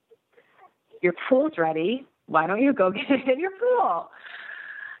like, your pool's ready. Why don't you go get in your pool?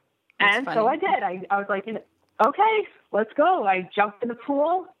 That's and funny. So I did. I was like, okay, let's go. I jumped in the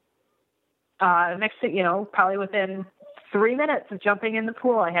pool. Next thing, probably within 3 minutes of jumping in the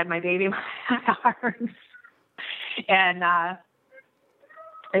pool, I had my baby in my arms. And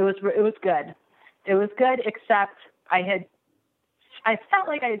it was good. It was good, except I felt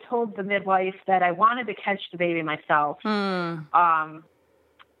like I had told the midwife that I wanted to catch the baby myself. But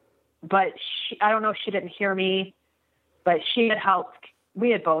I don't know if she didn't hear me, but she had helped.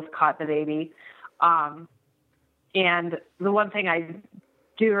 We had both caught the baby. And the one thing I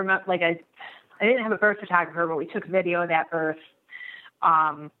do remember, like I didn't have a birth photographer, but we took video of that birth.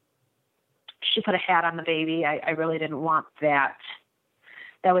 She put a hat on the baby. I really didn't want that.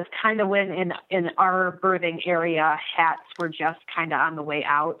 That was kind of when in our birthing area, hats were just kind of on the way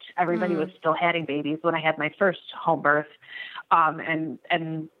out. Everybody was still having babies when I had my first home birth. And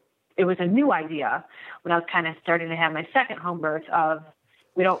it was a new idea when I was kind of starting to have my second home birth of,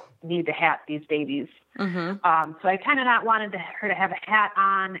 we don't need to hat these babies. So I kind of not wanted her to have a hat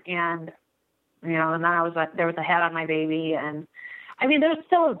on, and and then there was a hat on my baby, and I mean, there was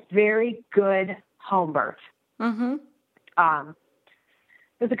still a very good home birth. Mm-hmm.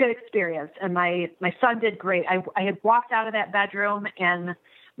 It was a good experience, and my son did great. I had walked out of that bedroom, and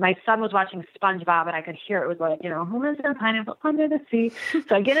my son was watching SpongeBob, and I could hear it was like, who lives in a pineapple under the sea?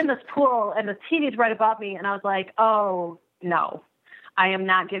 So I get in this pool, and the TV's right above me, and I was like, oh, no, I am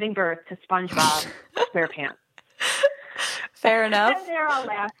not giving birth to SpongeBob SquarePants. Fair enough. And they're all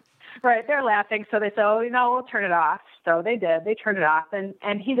laughing. Right, they're laughing, so they said, oh, we'll turn it off. So they did. They turned it off, and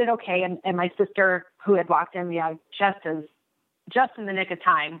he did okay, and my sister, who had walked in, just in the nick of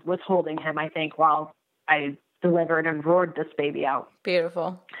time, was holding him, I think, while I delivered and roared this baby out.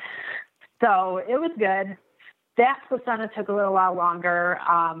 Beautiful. So it was good. That placenta took a little while longer.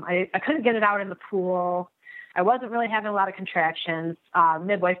 I couldn't get it out in the pool. I wasn't really having a lot of contractions.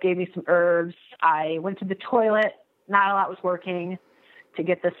 Midwife gave me some herbs. I went to the toilet. Not a lot was working to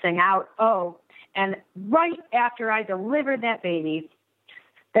get this thing out. Oh, and right after I delivered that baby,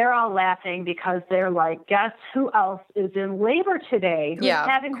 they're all laughing because they're like, guess who else is in labor today? Who's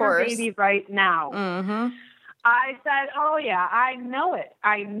having her baby right now? Mm-hmm. I said, oh, yeah, I know it.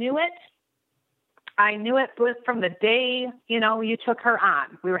 I knew it. I knew it from the day, you took her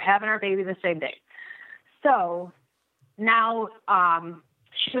on. We were having our baby the same day. So now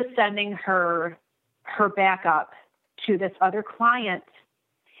she was sending her backup to this other client,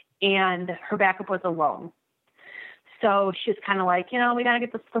 and her backup was alone. So she's kind of like, we got to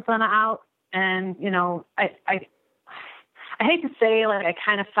get this placenta out. And, I hate to say, like, I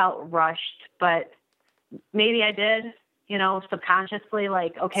kind of felt rushed, but maybe I did, subconsciously,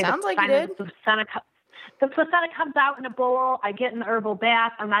 like, okay, sounds like you did. The placenta comes out in a bowl. I get an herbal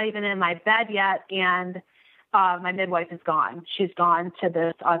bath. I'm not even in my bed yet. And my midwife is gone. She's gone to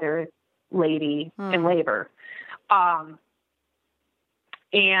this other lady in labor.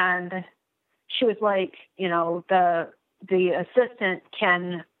 And she was like, the assistant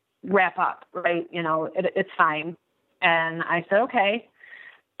can wrap up, right? It's fine. And I said, okay.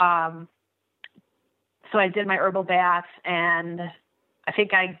 So I did my herbal bath, and I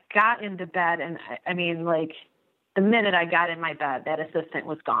think I got into bed, and I mean, like, the minute I got in my bed, that assistant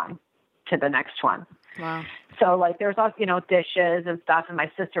was gone to the next one. Wow. So, like, there's all, dishes and stuff, and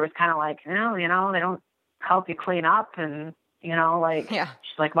my sister was kind of like, they don't help you clean up, and, she's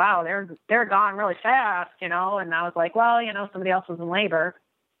like, wow, they're gone really fast, and I was like, well, somebody else was in labor.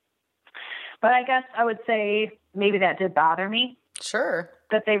 But I guess I would say maybe that did bother me. Sure.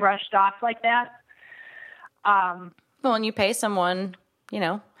 That they rushed off like that. Well, and you pay someone,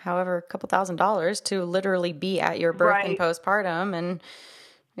 however, a couple $1,000s to literally be at your birth and postpartum. And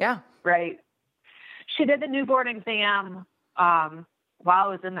yeah. Right. She did the newborn exam while I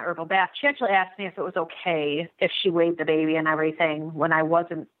was in the herbal bath. She actually asked me if it was okay if she weighed the baby and everything when I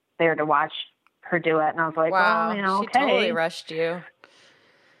wasn't there to watch her do it. And I was like, wow, well, she totally rushed you.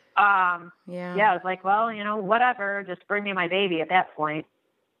 Yeah, I was like, well, whatever, just bring me my baby at that point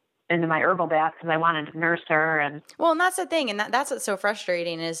into my herbal bath because I wanted to nurse her. And well, and that's the thing. And that's what's so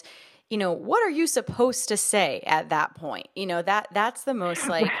frustrating is, what are you supposed to say at that point? That's the most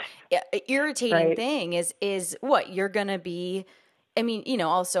like irritating thing is what you're going to be. I mean,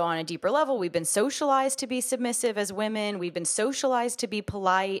 also on a deeper level, we've been socialized to be submissive as women. We've been socialized to be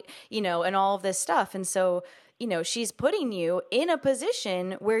polite, and all of this stuff. And so, she's putting you in a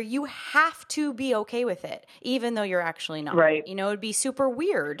position where you have to be okay with it, even though you're actually not. Right. It'd be super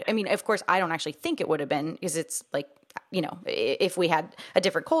weird. I mean, of course, I don't actually think it would have been because it's like, if we had a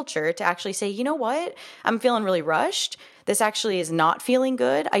different culture to actually say, you know what, I'm feeling really rushed. This actually is not feeling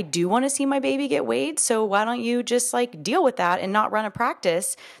good. I do want to see my baby get weighed. So why don't you just like deal with that and not run a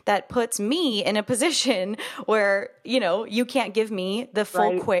practice that puts me in a position where, you can't give me the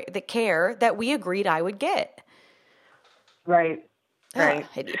full the care that we agreed I would get. Right. Right.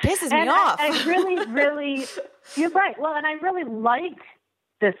 It pisses me off. I really, you're right. Well, and I really like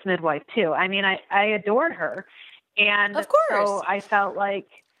this midwife too. I mean, I adored her. And of course. So I felt like,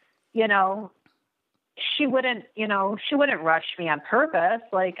 she wouldn't rush me on purpose.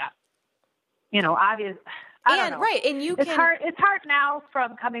 Like, obvious. I don't know. Right. And it's hard now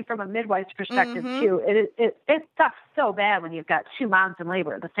coming from a midwife's perspective too. It sucks so bad when you've got two moms in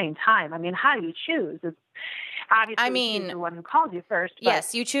labor at the same time. I mean, how do you choose? It's obviously choose the one who calls you first. But.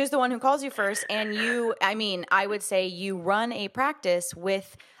 Yes, you choose the one who calls you first. And I would say you run a practice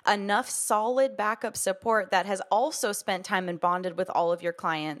with enough solid backup support that has also spent time and bonded with all of your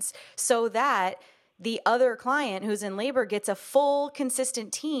clients so that the other client who's in labor gets a full,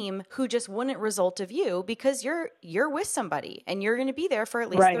 consistent team who just wouldn't result of you because you're with somebody and you're going to be there for at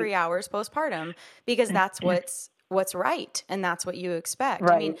least 3 hours postpartum because that's what's right and that's what you expect.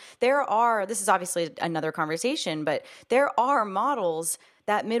 Right. I mean, this is obviously another conversation, but there are models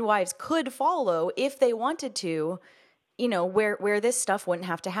that midwives could follow if they wanted to, where this stuff wouldn't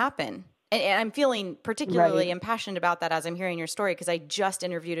have to happen. And I'm feeling particularly impassioned about that as I'm hearing your story, because I just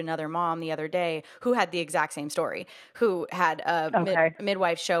interviewed another mom the other day who had the exact same story, who had a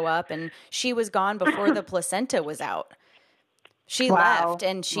midwife show up, and she was gone before the placenta was out. She left,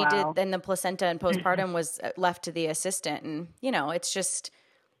 and she did, and the placenta and postpartum was left to the assistant. And, it's just,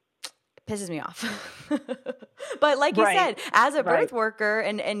 it pisses me off. But like you said, as a birth worker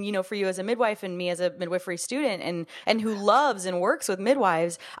and, for you as a midwife and me as a midwifery student and who loves and works with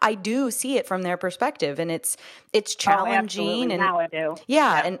midwives, I do see it from their perspective, and it's challenging. And now I do.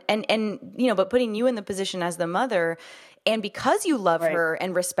 Yeah. And, but putting you in the position as the mother, and because you love her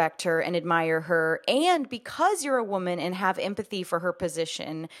and respect her and admire her, and because you're a woman and have empathy for her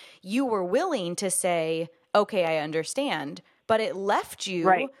position, you were willing to say, okay, I understand. But it left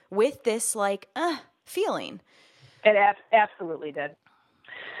you with this feeling. It absolutely did.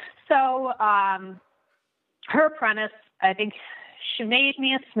 So her apprentice, I think she made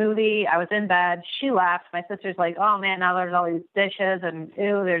me a smoothie. I was in bed. She left. My sister's like, oh, man, now there's all these dishes, and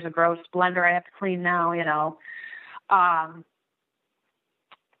ew, there's a gross blender I have to clean now,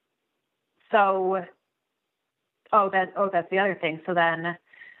 that's the other thing. So then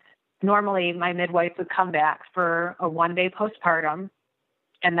normally my midwife would come back for a 1-day postpartum,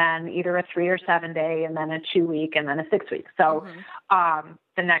 and then either a 3 or 7 day, and then a 2-week, and then a 6-week. So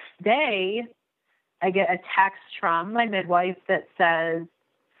the next day I get a text from my midwife that says,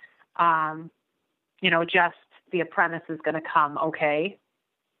 just the apprentice is going to come. Okay.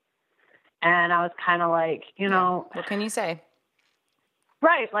 And I was kind of like, what can you say?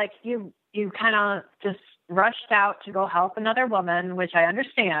 Right. Like you kind of just rushed out to go help another woman, which I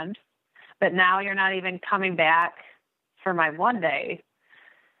understand, but now you're not even coming back for my 1 day.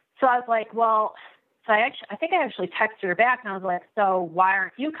 So I was like, well, I think I actually texted her back, and I was like, so why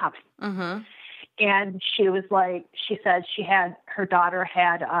aren't you coming? Mm-hmm. And she was like, she said her daughter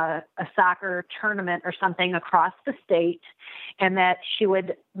had a soccer tournament or something across the state, and that she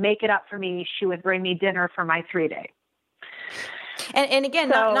would make it up for me. She would bring me dinner for my 3-day. And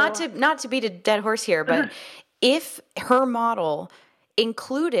again, so, not to beat a dead horse here, but if her model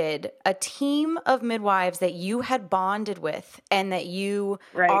included a team of midwives that you had bonded with and that you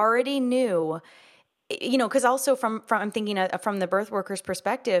already knew, because also I'm thinking from the birth worker's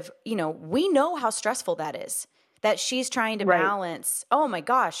perspective, we know how stressful that is, that she's trying to balance. Oh my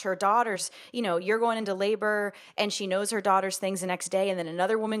gosh, her daughter's, you're going into labor and she knows her daughter's things the next day. And then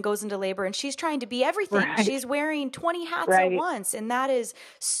another woman goes into labor and she's trying to be everything. Right. She's wearing 20 hats at once. And that is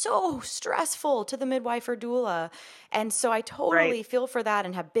so stressful to the midwife or doula. And so I totally feel for that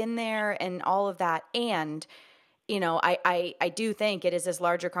and have been there and all of that. And I do think it is this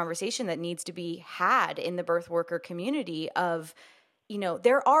larger conversation that needs to be had in the birth worker community of,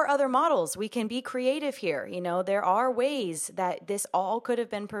 there are other models. We can be creative here. There are ways that this all could have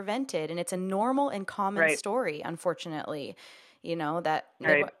been prevented. And it's a normal and common story, unfortunately, that,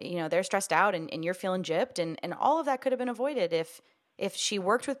 they're stressed out and you're feeling gypped and all of that could have been avoided if she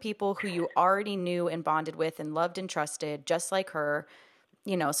worked with people who you already knew and bonded with and loved and trusted, just like her,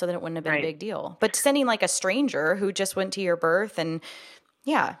 so that it wouldn't have been a big deal. But sending like a stranger who just went to your birth and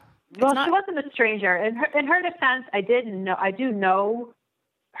she wasn't a stranger. In her defense, I do know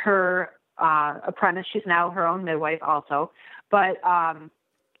her apprentice. She's now her own midwife also. But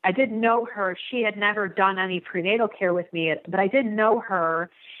I didn't know her. She had never done any prenatal care with me, but I didn't know her.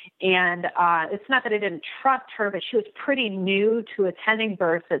 And it's not that I didn't trust her, but she was pretty new to attending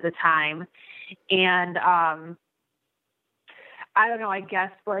births at the time. And I don't know, I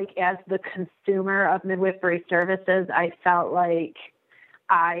guess like as the consumer of midwifery services, I felt like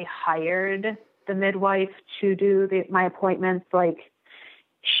I hired the midwife to do my appointments. Like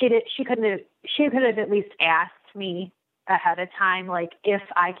she could have at least asked me ahead of time, like, if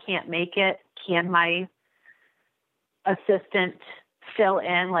I can't make it, can my assistant fill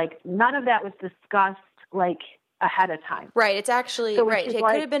in? Like none of that was discussed like ahead of time. Right. It's actually right. It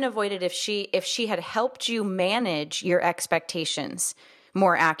could have been avoided if she had helped you manage your expectations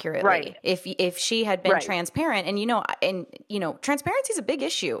more accurately. Right. If she had been transparent and transparency is a big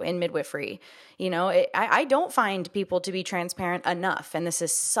issue in midwifery. I don't find people to be transparent enough. And this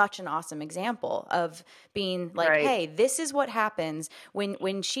is such an awesome example of being like, hey, this is what happens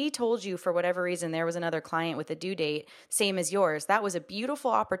when she told you for whatever reason there was another client with a due date, same as yours. That was a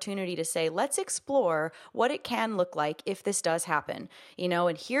beautiful opportunity to say, let's explore what it can look like if this does happen,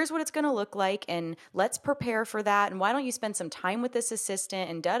 and here's what it's going to look like. And let's prepare for that. And why don't you spend some time with this assistant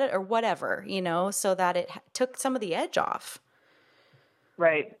and or whatever, so that it took some of the edge off.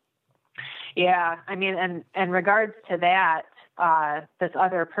 Right. Yeah. I mean, and in regards to that, this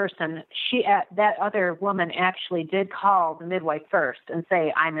other person, that other woman actually did call the midwife first and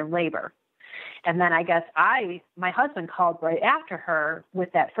say, I'm in labor. And then I guess my husband called right after her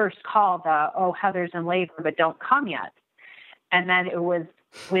with that first call, Heather's in labor, but don't come yet. And then it was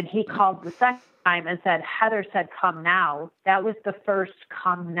when he called the second time and said, Heather said, come now. That was the first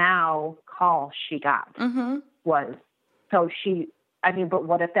come now call she got. Mm-hmm. But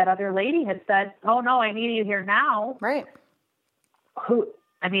what if that other lady had said, oh no, I need you here now? Right.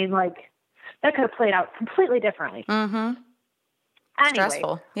 That could have played out completely differently. Mm-hmm. Anyway,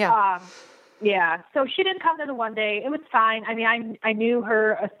 stressful. Yeah. Yeah. So she didn't come to the one day. It was fine. I mean, I knew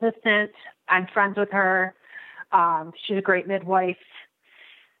her assistant. I'm friends with her. She's a great midwife.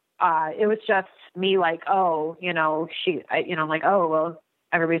 It was just me like, oh, I'm like, oh, well,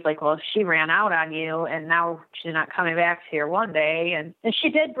 everybody's like, well, she ran out on you and now she's not coming back here one day. And she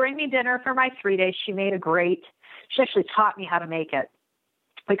did bring me dinner for my 3 days. She actually taught me how to make it.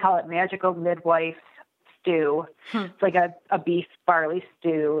 We call it magical midwife stew. It's like a beef barley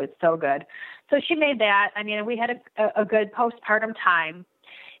stew. It's so good. So she made that. I mean, we had a good postpartum time.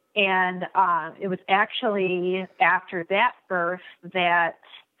 And it was actually after that birth that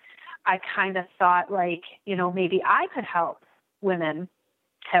I kind of thought like, maybe I could help women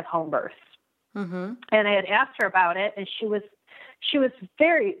have home births. Mm-hmm. And I had asked her about it, and she was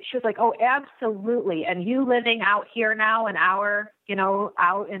like, oh, absolutely. And you living out here now, an hour,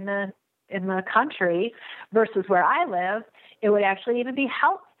 out in the country versus where I live, it would actually even be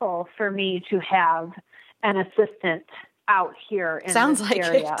helpful for me to have an assistant out here in Sounds this like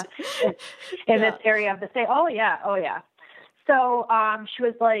area, in this area of the state. Oh yeah. So, she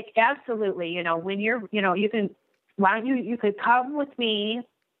was like, absolutely, when you're, you could come with me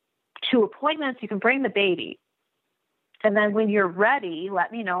to appointments, you can bring the baby. And then when you're ready,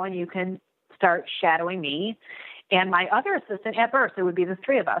 let me know and you can start shadowing me and my other assistant at birth. It would be the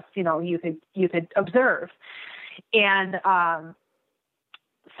three of us, you could observe. And,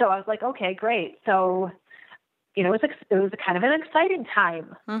 so I was like, okay, great. So, it was kind of an exciting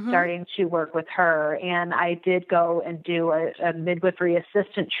time starting to work with her. And I did go and do a midwifery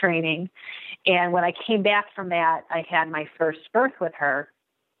assistant training. And when I came back from that, I had my first birth with her.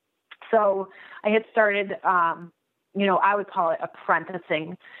 So I had started, I would call it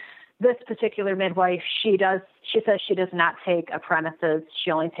apprenticing. This particular midwife, she says she does not take apprentices.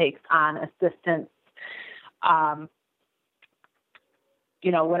 She only takes on assistants,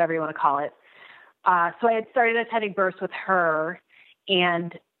 whatever you want to call it. So I had started attending births with her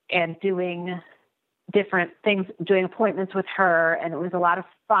and doing different things, doing appointments with her. And it was a lot of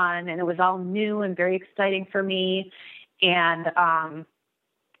fun and it was all new and very exciting for me. And,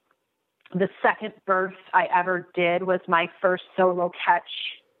 the second birth I ever did was my first solo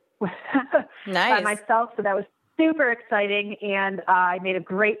catch nice. by myself. So that was super exciting. And I made a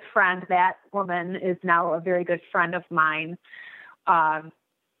great friend. That woman is now a very good friend of mine. And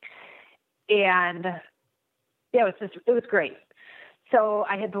yeah, it was great. So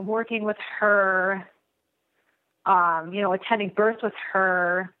I had been working with her, attending births with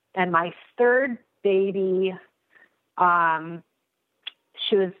her, and my third baby,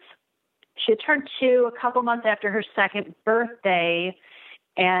 she had turned 2 a couple months after her second birthday,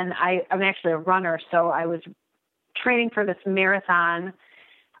 and I'm actually a runner, so I was training for this marathon,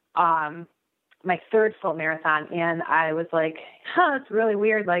 my third full marathon, and I was like, it's really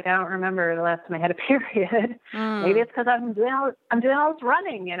weird. Like, I don't remember the last time I had a period. Maybe it's because I'm doing all this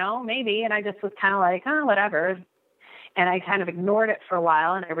running, maybe. And I just was kind of like, whatever. And I kind of ignored it for a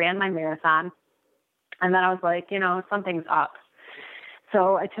while, and I ran my marathon. And then I was like, something's up.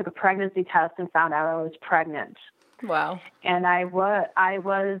 So I took a pregnancy test and found out I was pregnant. Wow. And I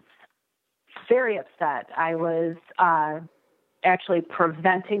was very upset. I was actually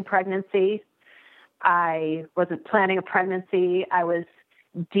preventing pregnancy. I wasn't planning a pregnancy. I was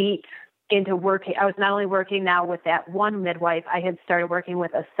deep into working. I was not only working now with that one midwife, I had started working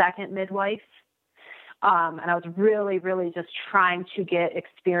with a second midwife. And I was really, really just trying to get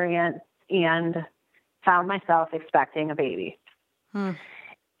experience and found myself expecting a baby.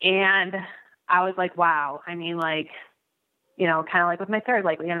 And I was like, wow. I mean, like, kind of like with my third,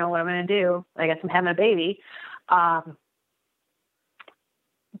 like, I don't know what I'm going to do. I guess I'm having a baby.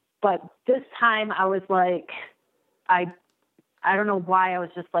 But this time I was like, I don't know why I was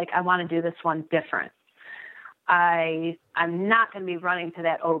just like, I want to do this one different. I'm not going to be running to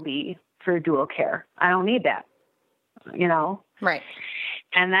that OB for dual care. I don't need that, Right.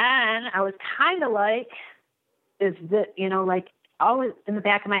 And then I was kind of like, is that, like always in the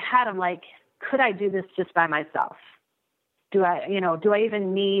back of my head, I'm like, could I do this just by myself? Do I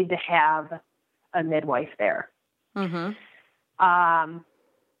even need to have a midwife there? Mm-hmm.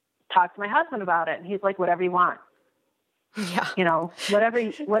 talk to my husband about it. And he's like, whatever you want. Yeah. You know, whatever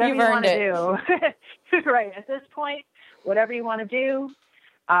you want to do. Right. At this point, whatever you want to do,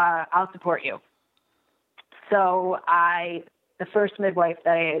 I'll support you. So the first midwife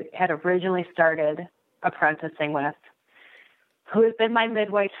that I had originally started apprenticing with, who has been my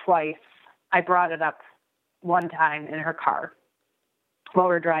midwife twice, I brought it up one time in her car while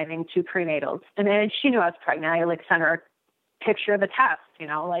we were driving to prenatals. And then she knew I was pregnant. I sent her a picture of the test,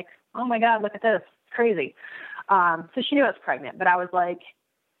 oh my God, look at this. It's crazy. So she knew I was pregnant, but I was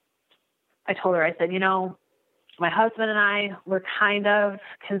I told her, I said, my husband and I were kind of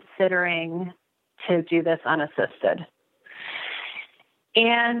considering to do this unassisted.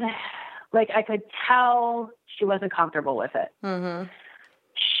 And I could tell she wasn't comfortable with it. Mm-hmm.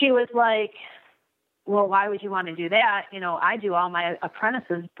 She was like, well, why would you want to do that? I do all my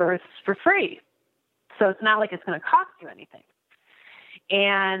apprentices' births for free. So it's not like it's going to cost you anything.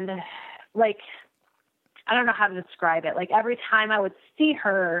 And I don't know how to describe it. Every time I would see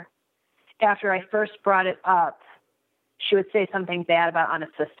her after I first brought it up, she would say something bad about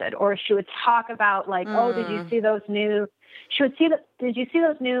unassisted, or she would talk about oh, did you see those new, did you see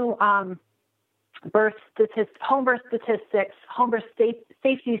those new, home birth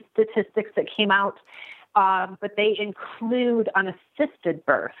safety statistics that came out? But they include unassisted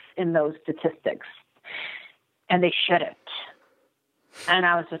birth in those statistics, and they shouldn't. And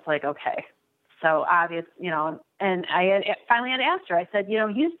I was just like, okay. So obvious, and finally had to ask her. I said,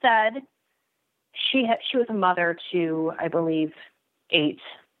 you said she was a mother to, I believe, 8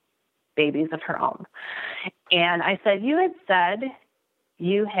 babies of her own. And I said, you had said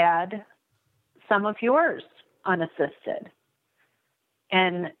you had some of yours unassisted.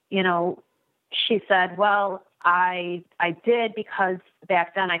 And, she said, well, I did because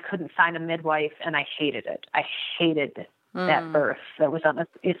back then I couldn't find a midwife and I hated it. I hated that birth that was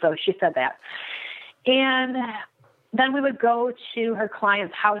so she said that. And then we would go to her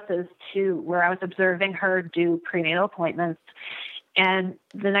clients' houses where I was observing her do prenatal appointments. And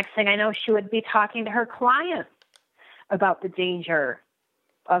the next thing I know, she would be talking to her clients about the danger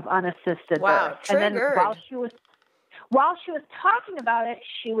of unassisted birth. Triggered. And then while she was talking about it,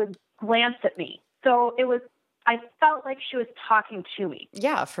 she would glance at me. So I felt like she was talking to me.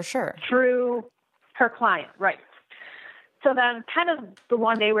 Yeah, for sure. Through her client, right. So then kind of the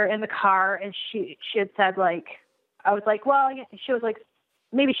one day we were in the car and she had said I was like, well, she was like,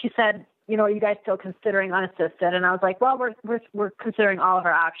 maybe she said, are you guys still considering unassisted? And I was like, well, we're considering all of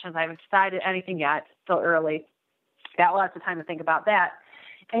our options. I haven't decided anything yet. It's still early. Got lots of time to think about that.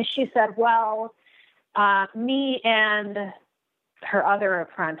 And she said, well, me and her other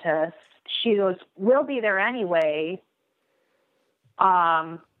apprentice, she goes, we'll be there anyway.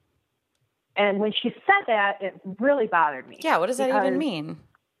 And when she said that, it really bothered me. Yeah, what does that even mean?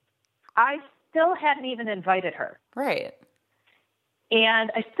 I still hadn't even invited her. Right.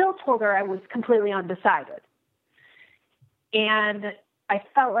 And I still told her I was completely undecided. And I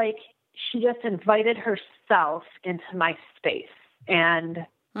felt like she just invited herself into my space. And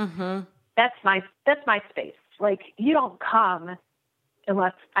that's my space. You don't come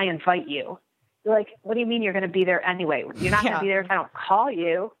unless I invite you. You're like, what do you mean you're going to be there anyway? You're not going to be there if I don't call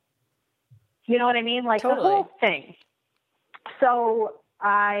you. You know what I mean? Totally. The whole thing. So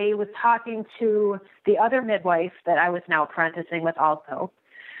I was talking to the other midwife that I was now apprenticing with also,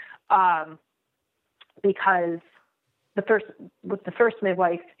 because with the first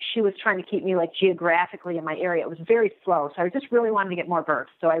midwife, she was trying to keep me geographically in my area. It was very slow. So I just really wanted to get more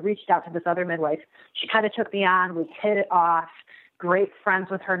births. So I reached out to this other midwife. She kind of took me on. We hit it off. Great friends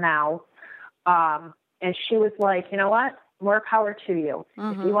with her now. And she was like, you know what? More power to you.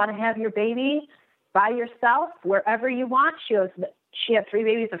 If you want to have your baby by yourself, wherever you want, she had 3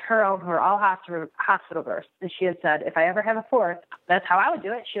 babies of her own who were all hospital births. And she had said, if I ever have a 4th, that's how I would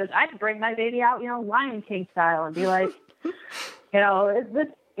do it. She goes, I'd bring my baby out, Lion King style and be like, so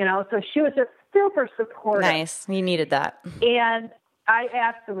she was just super supportive. Nice. You needed that. And I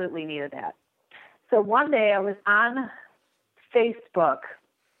absolutely needed that. So one day I was on Facebook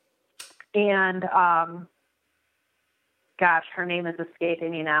and, her name is escaping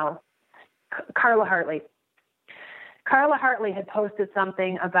me now. Carla Hartley. Carla Hartley had posted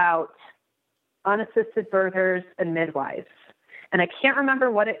something about unassisted birthers and midwives. And I can't remember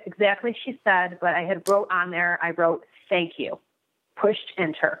what exactly she said, but I had wrote on there, thank you, pushed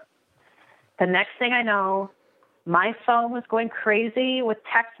enter. The next thing I know, my phone was going crazy with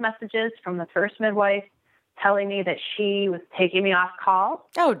text messages from the first midwife telling me that she was taking me off call.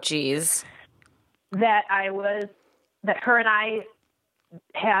 Oh, geez. That her and I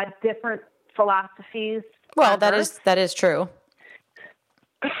had different philosophies. Well, that is true.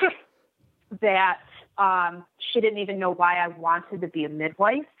 that she didn't even know why I wanted to be a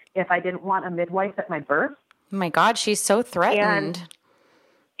midwife if I didn't want a midwife at my birth. Oh my God, she's so threatened.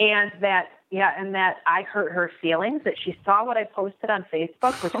 And that I hurt her feelings, that she saw what I posted on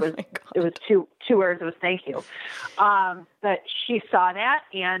Facebook, which was, it was two words. It was thank you. That she saw that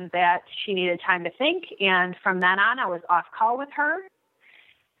and that she needed time to think. And from then on, I was off call with her.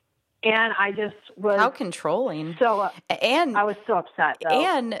 And I just was. How controlling. So, and I was so upset though.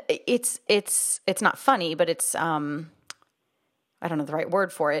 And it's not funny, but it's, I don't know the right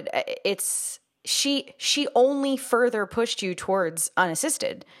word for it. It's, she only further pushed you towards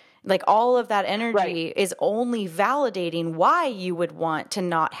unassisted. Like all of that energy is only validating why you would want to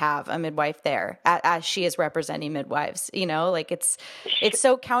not have a midwife there as she is representing midwives, you know, like it's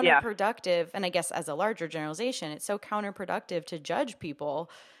so counterproductive. And I guess as a larger generalization, it's so counterproductive to judge people,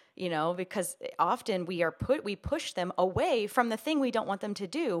 you know, because often we push them away from the thing we don't want them to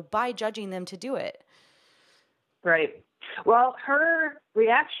do by judging them to do it. Right. Well, her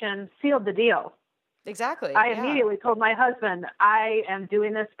reaction sealed the deal. Exactly. I immediately told my husband, I am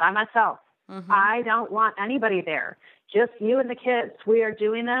doing this by myself. Mm-hmm. I don't want anybody there. Just you and the kids. We are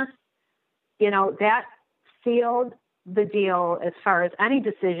doing this. You know, that sealed the deal as far as any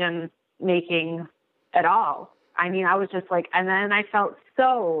decision making at all. I mean, I was just like, and then I felt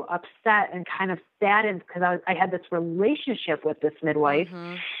so upset and kind of saddened because I had this relationship with this midwife,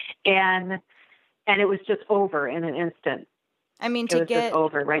 mm-hmm. and it was just over in an instant. I mean, to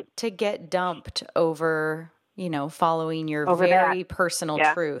get dumped over, you know, following your very personal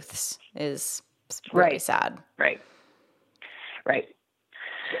truths is really sad. Right.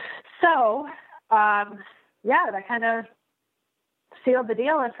 So, that kind of sealed the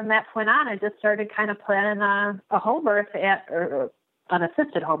deal. And from that point on, I just started kind of planning a home birth or an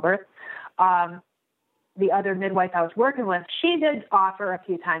assisted home birth. The other midwife I was working with, she did offer a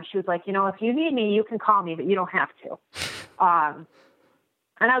few times. She was like, you know, if you need me, you can call me, but you don't have to. And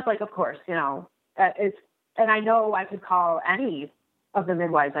I was like, of course, you know, and I know I could call any of the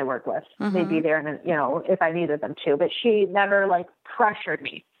midwives I work with. Mm-hmm. They'd be there, and you know, if I needed them to. But she never like pressured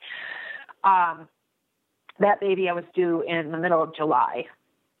me. That baby I was due in the middle of July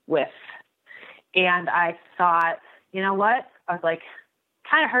with, and I thought, you know what? I was like,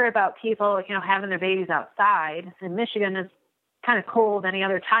 kind of heard about people, you know, having their babies outside. And Michigan is kind of cold any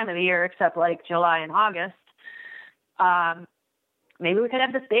other time of the year except like July and August. Maybe we could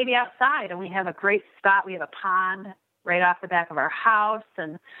have this baby outside, and we have a great spot. We have a pond right off the back of our house.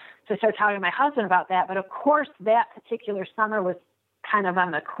 And so I started talking to my husband about that. But of course, that particular summer was kind of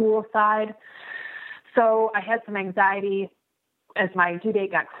on the cool side. So I had some anxiety as my due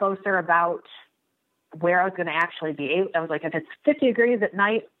date got closer about where I was going to actually be. I was like, if it's 50 degrees at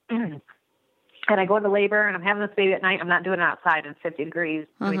night and I go into labor and I'm having this baby at night, I'm not doing it outside in 50 degrees.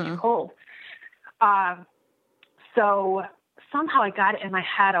 It's way too cold. So somehow I got it in my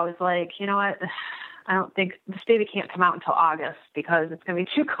head. I was like, you know what? I don't think this baby can't come out until August because it's going to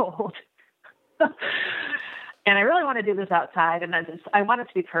be too cold. And I really want to do this outside. And I want it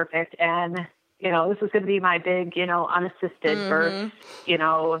to be perfect. And, you know, this is going to be my big, you know, unassisted birth. You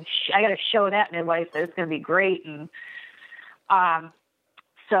know, I got to show that midwife that it's going to be great. And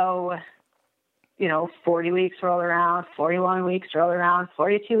so, you know, 40 weeks roll around, 41 weeks roll around,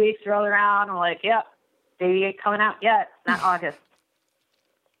 42 weeks roll around. I'm like, yep, baby ain't coming out yet. It's not August.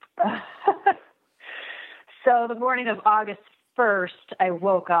 So the morning of August 1st, I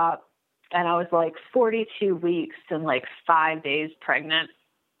woke up and I was like 42 weeks and like 5 days pregnant.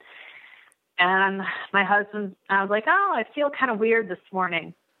 And my husband, I was like, oh, I feel kind of weird this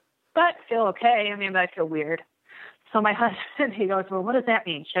morning, but feel okay. I mean, but I feel weird. So my husband, he goes, well, what does that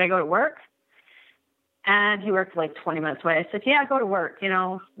mean? Should I go to work? And he worked like 20 minutes away. I said, yeah, go to work. You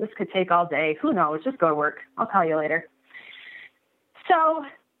know, this could take all day. Who knows? Just go to work. I'll call you later. So,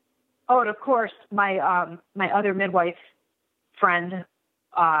 and of course, my other midwife friend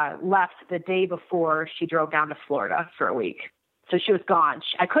left the day before she drove down to Florida for a week. So she was gone.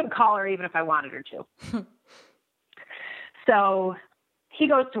 I couldn't call her even if I wanted her to. So he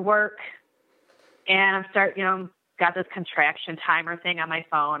goes to work, and I'm got this contraction timer thing on my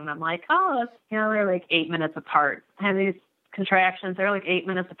phone. And I'm like, oh, they're like 8 minutes apart. I have these contractions. They're like 8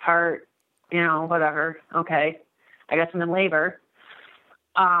 minutes apart, whatever. Okay. I guess I'm in labor.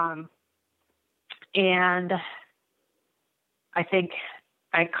 And I think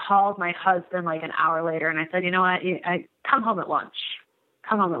I called my husband like an hour later, and I said, you know what? I come home at lunch.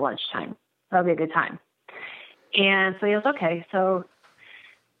 Come home at lunchtime. That'll be a good time. And so he goes, okay. So,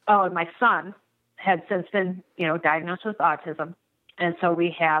 and my son had since been, diagnosed with autism. And so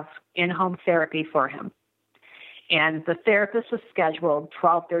we have in-home therapy for him. And the therapist was scheduled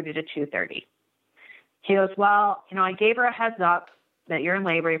 12:30 to 2:30. He goes, well, I gave her a heads up that you're in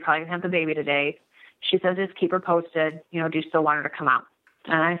labor. You're probably going to have the baby today. She says, just keep her posted. Do you still want her to come out?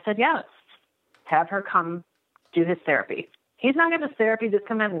 And I said, yes. Have her come do his therapy. He's not going to therapy just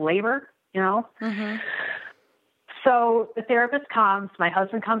come in labor, Mm-hmm. So the therapist comes. My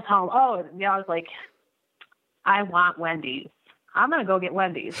husband comes home. Oh, I was like, I want Wendy's. I'm going to go get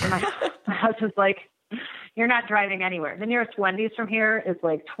Wendy's. And my husband's like, you're not driving anywhere. The nearest Wendy's from here is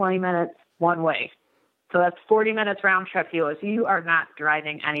like 20 minutes one way. So that's 40 minutes round trip. He goes, you are not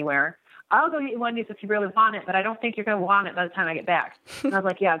driving anywhere. I'll go get Wendy's if you really want it, but I don't think you're going to want it by the time I get back. And I was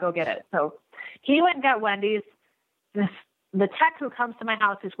like, yeah, go get it. So he went and got Wendy's. The tech who comes to my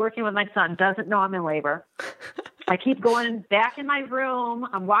house who's working with my son doesn't know I'm in labor. I keep going back in my room.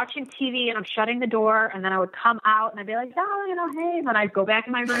 I'm watching TV and I'm shutting the door. And then I would come out and I'd be like, oh, hey. And then I'd go back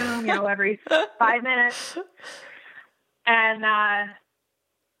in my room, every 5 minutes. And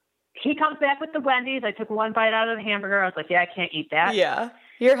he comes back with the Wendy's. I took one bite out of the hamburger. I was like, yeah, I can't eat that. Yeah.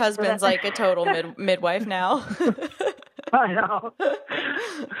 Your husband's like a total midwife now. I know.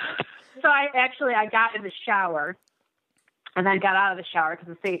 So I got in the shower. And then got out of the shower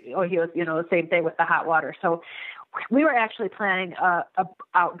because he was, the same thing with the hot water. So we were actually planning a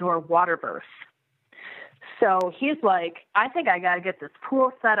outdoor water birth. So he's like, I think I got to get this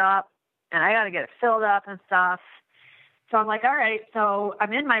pool set up and I got to get it filled up and stuff. So I'm like, all right. So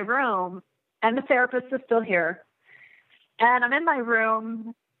I'm in my room and the therapist is still here. And I'm in my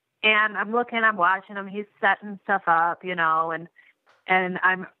room and I'm watching him. He's setting stuff up, and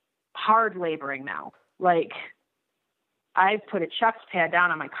I'm hard laboring now. Like, I put a Chuck's pad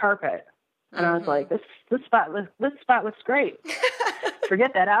down on my carpet, and I was like, "This spot looks great.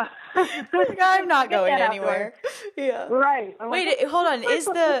 Forget that out. I'm not going anywhere." Yeah, right. Wait, hold on. Is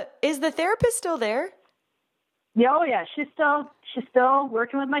the therapist still there? Yeah, oh yeah. She's still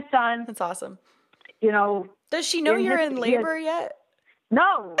working with my son. That's awesome. Does she know you're in labor yet?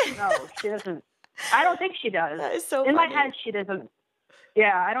 No, she doesn't. I don't think she does. That is so in funny. my head, she doesn't.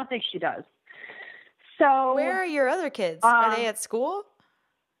 Yeah, I don't think she does. So, where are your other kids? Are they at school?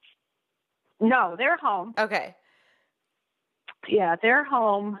 No, they're home. Okay. Yeah, they're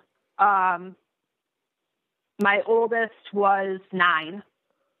home. My oldest was 9.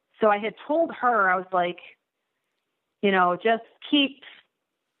 So I had told her, I was like, just keep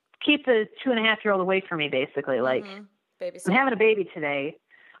the 2.5-year-old away from me, basically. Like, I'm having a baby today.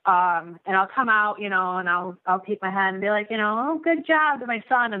 And I'll come out, and I'll peek my head and be like, oh, good job to my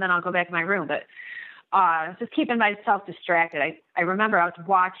son. And then I'll go back in my room. But just keeping myself distracted. I remember I was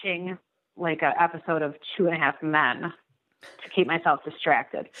watching like an episode of 2.5 Men to keep myself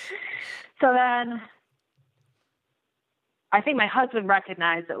distracted. So then I think my husband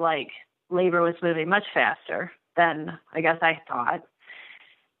recognized that like labor was moving much faster than I guess I thought.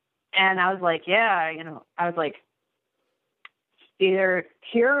 And I was like, yeah, I was like, either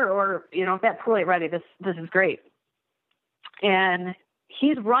here or, if that pool ain't ready, this is great. And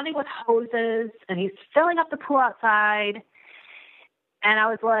he's running with hoses and he's filling up the pool outside. And I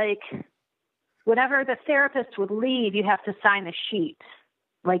was like, whenever the therapist would leave, you have to sign a sheet,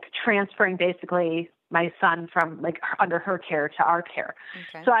 like transferring basically my son from like under her care to our care.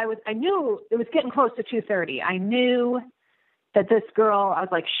 Okay. So I knew it was getting close to 2:30. I knew that this girl, I was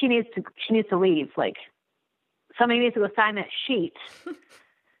like, she needs to leave. Like somebody needs to go sign that sheet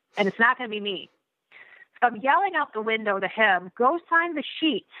and it's not going to be me. I'm yelling out the window to him, go sign the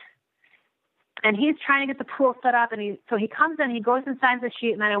sheet. And he's trying to get the pool set up. And so he comes in, he goes and signs the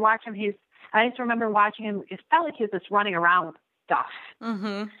sheet. And then I watch him. I just remember watching him. It felt like he was just running around with stuff.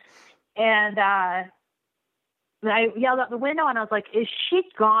 Mm-hmm. And I yelled out the window and I was like, is she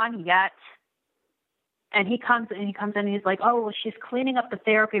gone yet? And he comes in and he's like, oh, well, she's cleaning up the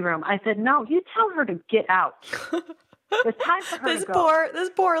therapy room. I said, no, you tell her to get out. There's time for her to go. This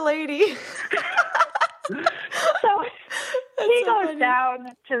poor lady. So he goes down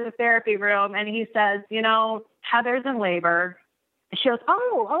to the therapy room and he says, Heather's in labor. And she goes,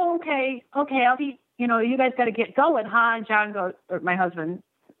 oh, okay, I'll be, you guys got to get going, huh? And John goes, or my husband,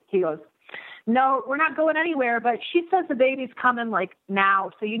 he goes, no, we're not going anywhere, but she says the baby's coming like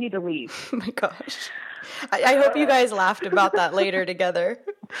now, so you need to leave. Oh my gosh. I hope you guys laughed about that later together.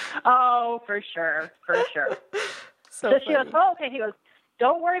 Oh, for sure. So she goes, oh, okay. He goes,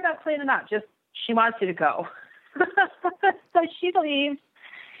 don't worry about cleaning up. Just, she wants you to go. So she leaves.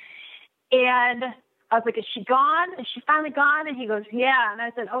 And I was like, is she gone? Is she finally gone? And he goes, yeah. And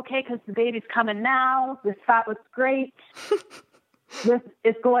I said, okay, because the baby's coming now. This spot looks great. This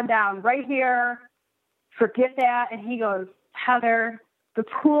is going down right here. Forget that. And he goes, Heather, the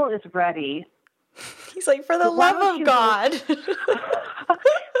pool is ready. He's like, for the love of God.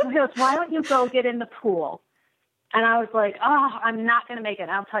 he goes, why don't you go get in the pool? And I was like, oh, I'm not going to make it.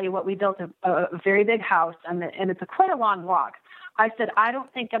 And I'll tell you what, we built a very big house, and it's quite a long walk. I said, I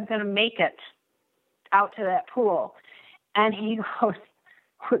don't think I'm going to make it out to that pool. And he goes,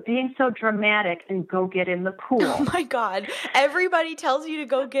 quit being so dramatic and go get in the pool. Oh, my God. Everybody tells you to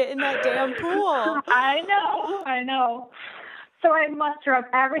go get in that damn pool. I know. So I mustered up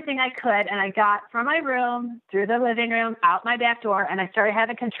everything I could, and I got from my room, through the living room, out my back door, and I started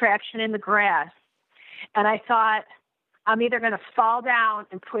having contraction in the grass. And I thought, I'm either going to fall down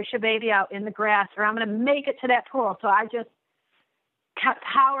and push a baby out in the grass, or I'm going to make it to that pool. So I just kept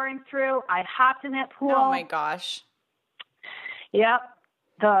powering through. I hopped in that pool. Oh, my gosh. Yep.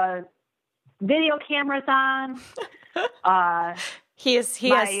 The video camera's on. He has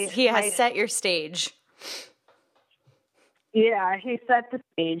set your stage. Yeah, he set the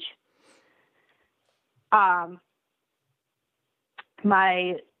stage. The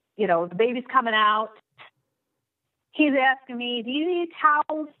baby's coming out. He's asking me, do you need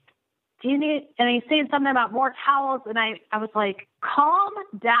towels? And he's saying something about more towels. And I was like, calm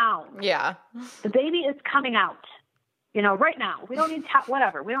down. Yeah. The baby is coming out, right now. We don't need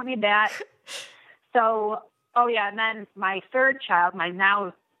whatever. We don't need that. So, and then my third child, my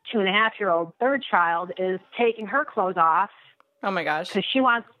now 2.5-year-old third child, is taking her clothes off. Oh my gosh. Because she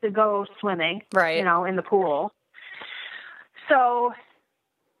wants to go swimming, right? In the pool. So,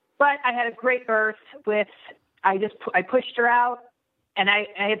 but I had a great birth I pushed her out, and I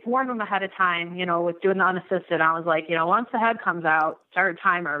had warned them ahead of time, with doing the unassisted. I was like, once the head comes out, start a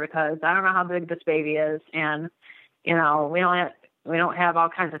timer, because I don't know how big this baby is. And, we don't have all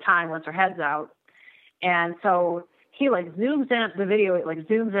kinds of time once her head's out. And so he zooms in, the video,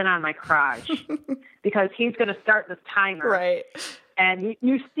 zooms in on my crotch because he's going to start this timer. Right. And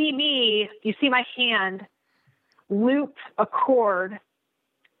you see my hand loop a cord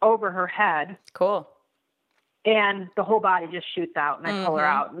over her head. Cool. And the whole body just shoots out, and I pull her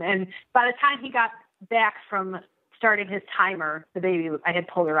out. And by the time he got back from starting his timer, the baby, I had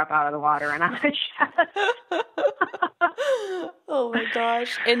pulled her up out of the water and on my chest. Oh my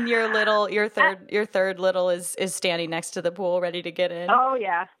gosh. And your third little is standing next to the pool ready to get in. Oh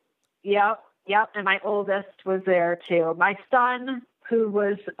yeah. Yep. And my oldest was there too. My son, who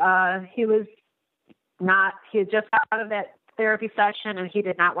was, he had just got out of that therapy session, and he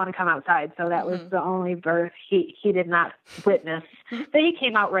did not want to come outside. So that was the only birth he did not witness. But he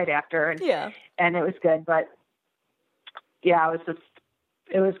came out right after, and it was good. But yeah,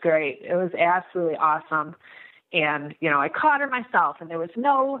 it was great. It was absolutely awesome. And, I caught her myself, and there was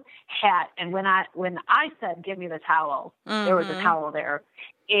no hat. And when I said, give me the towel, there was a towel there.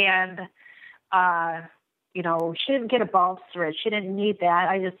 And, she didn't get a bulb syringe. She didn't need that.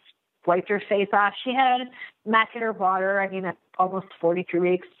 I just wiped her face off. She had macular water. I mean, at almost 43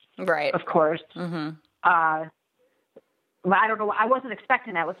 weeks. Right. Of course. Mm-hmm. I don't know. I wasn't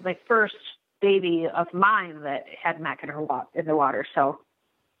expecting that. It was my first baby of mine that had macular in the water. So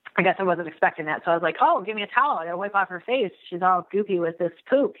I guess I wasn't expecting that. So I was like, oh, give me a towel. I got to wipe off her face. She's all goopy with this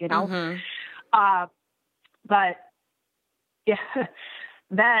poop, Mm-hmm. But yeah,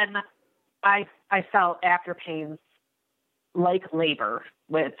 then I felt after pains like labor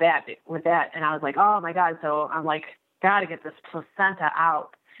with that. And I was like, oh my God. So I'm like, got to get this placenta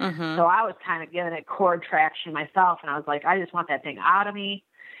out. Mm-hmm. So I was kind of giving it cord traction myself. And I was like, I just want that thing out of me.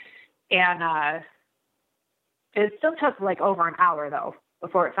 And, it still took over an hour though,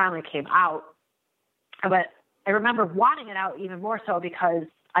 before it finally came out. But I remember wanting it out even more so because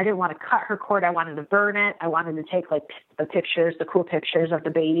I didn't want to cut her cord. I wanted to burn it. I wanted to take the cool pictures of the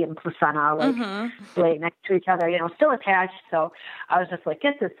baby and placenta, laid next to each other, still attached. So I was just like,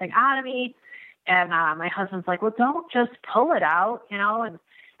 get this thing out of me. And my husband's like, well, don't just pull it out, and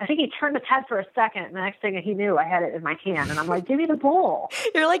I think he turned his head for a second, and the next thing he knew, I had it in my hand, and I'm like, give me the bowl.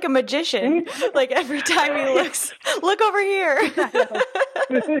 You're like a magician. Every time he looks, look over here.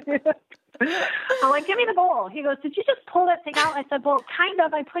 I'm like, give me the bowl. He goes, did you just pull that thing out? I said, well, kind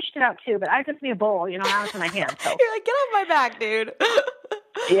of. I pushed it out too, but I just need a bowl. Now it's in my hand. So. You're like, get off my back, dude.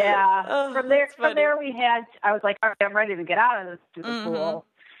 Yeah. Oh, from there, I was like, all right, I'm ready to get out of this pool.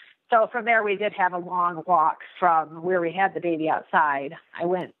 So from there, we did have a long walk from where we had the baby outside. I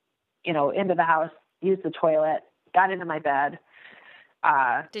went, into the house, used the toilet, got into my bed.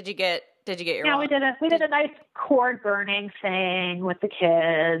 Did you get your? We did a nice cord burning thing with the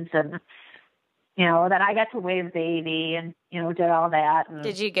kids, and then I got to weigh the baby, and did all that. And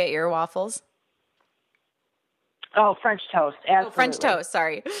did you get your waffles? Oh, French toast. Absolutely. Oh, French toast.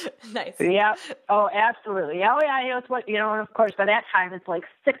 Sorry. Nice. Yeah. Oh, absolutely. Oh, yeah. It's what, and of course, by that time, it's like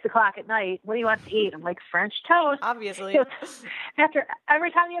 6:00 at night. What do you want to eat? I'm like, French toast. Obviously. After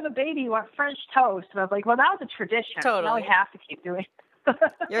every time you have a baby, you want French toast. And I was like, well, that was a tradition. Totally. Now we have to keep doing it.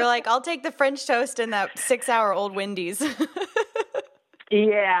 You're like, I'll take the French toast and that 6-hour old Wendy's.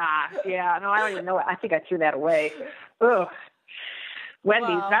 Yeah. No, I don't even know. I think I threw that away. Ugh.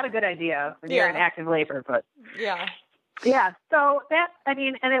 Wendy's, not a good idea when you're in active labor, but yeah. So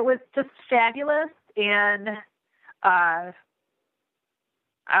and it was just fabulous. And, I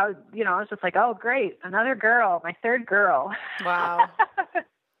was just like, oh, great. Another girl, my third girl. Wow.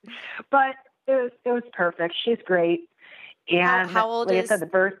 But it was perfect. She's great. And how old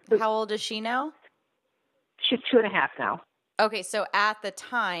is she now? She's 2.5 now. Okay. So at the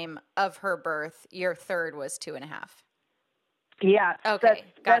time of her birth, your third was 2.5. Yeah. Okay.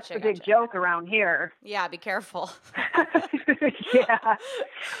 That's the big joke around here. Yeah. Be careful.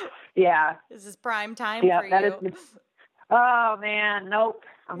 Yeah. This is prime time for you. Oh man. Nope.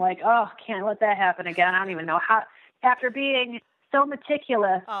 I'm like, can't let that happen again. I don't even know how, after being so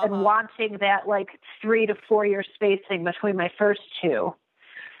meticulous and wanting that like 3 to 4 year spacing between my first two.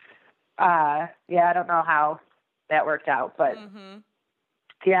 I don't know how that worked out, but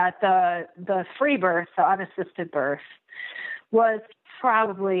the free birth, the unassisted birth, was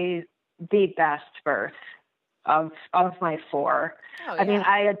probably the best birth of my 4. Oh, yeah. I mean,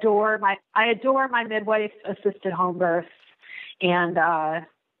 I adore my midwife assisted home births, and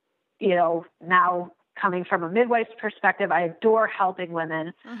now coming from a midwife's perspective, I adore helping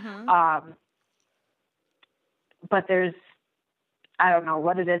women. But I don't know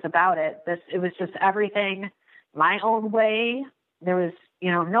what it is about it. It was just everything my own way. There was,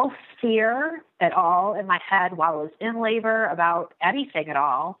 no fear at all in my head while I was in labor about anything at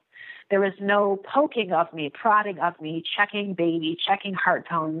all. There was no poking of me, prodding of me, checking baby, checking heart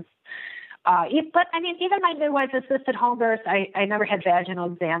tones. But I mean, even my midwife assisted home births, I never had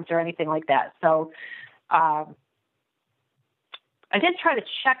vaginal exams or anything like that. So, I did try to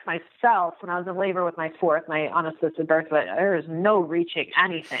check myself when I was in labor with my 4th, my unassisted birth, but there was no reaching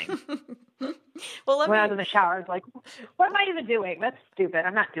anything. Well, when I was in the shower, I was like, what am I even doing? That's stupid.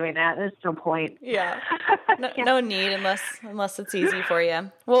 I'm not doing that. There's no point. Yeah. No need unless it's easy for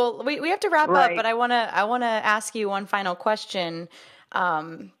you. Well, we have to wrap up, but I want to ask you one final question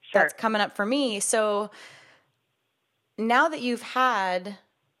that's coming up for me. So now that you've had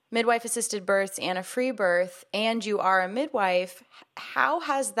midwife assisted births and a free birth and you are a midwife, how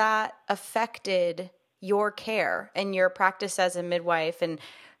has that affected your care and your practice as a midwife, and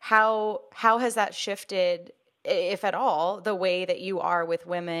how has that shifted, if at all, the way that you are with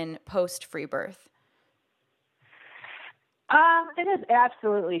women post free birth? It has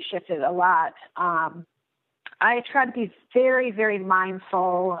absolutely shifted a lot. I try to be very, very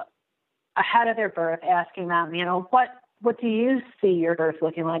mindful ahead of their birth, asking them, what do you see your birth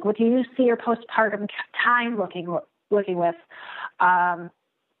looking like? What do you see your postpartum time looking with? I'm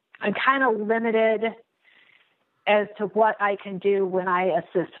kind of limited as to what I can do when I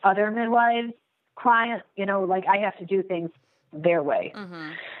assist other midwives clients. I have to do things their way.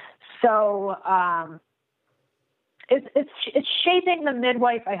 So it's shaping the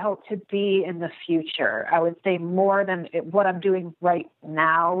midwife I hope to be in the future. I would say more than what I'm doing right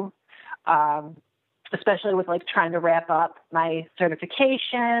now. Especially with trying to wrap up my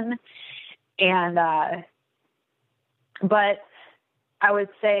certification. And, but I would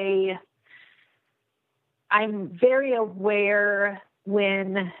say I'm very aware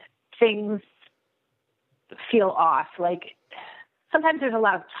when things feel off. Like sometimes there's a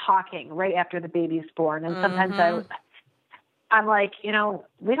lot of talking right after the baby's born. And sometimes I'm like,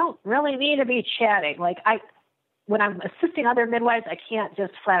 we don't really need to be chatting. When I'm assisting other midwives, I can't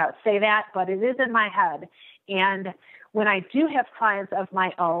just flat out say that, but it is in my head. And when I do have clients of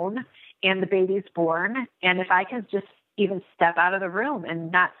my own and the baby's born, and if I can just even step out of the room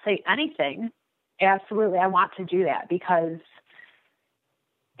and not say anything, absolutely, I want to do that because,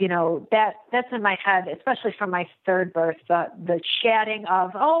 that's in my head, especially from my third birth, the chatting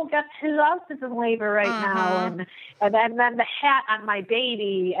of, guess who else is in labor right now? And then the hat on my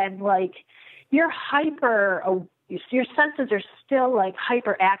baby and you're your senses are still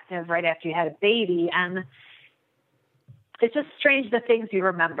hyperactive right after you had a baby. And it's just strange the things you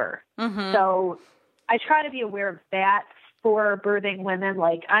remember. So I try to be aware of that for birthing women.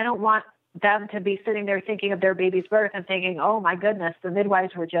 I don't want them to be sitting there thinking of their baby's birth and thinking, oh my goodness, the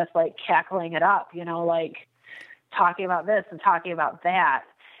midwives were just cackling it up, talking about this and talking about that.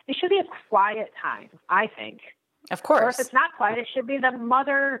 It should be a quiet time, I think. Of course. Or if it's not quiet, it should be the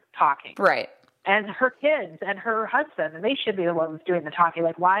mother talking. Right. and her kids and her husband, and they should be the ones doing the talking.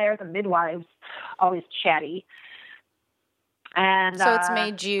 Like, why are the midwives always chatty? And so it's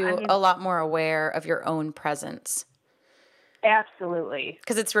made you a lot more aware of your own presence. Absolutely.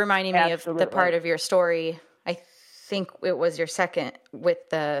 Because it's reminding me of the part of your story, I think it was your second, with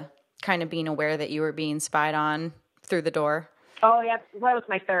the kind of being aware that you were being spied on through the door. Oh, yeah. That was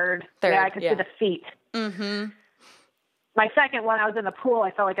my third. Yeah, I could see the feet. Mm-hmm. My second one, I was in the pool.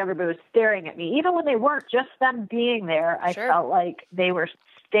 I felt like everybody was staring at me. Even when they weren't, just them being there, I felt like they were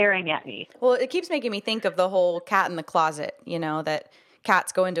staring at me. Well, it keeps making me think of the whole cat in the closet, that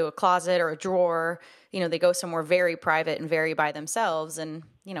cats go into a closet or a drawer, they go somewhere very private and very by themselves, and,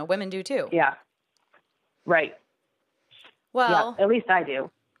 women do too. Yeah. Right. Well, yeah, at least I do.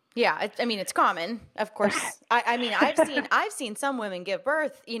 Yeah. It's common, of course. I've seen some women give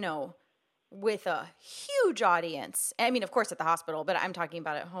birth, with a huge audience. Of course at the hospital, but I'm talking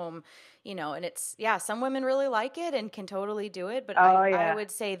about at home, and it's, some women really like it and can totally do it. But I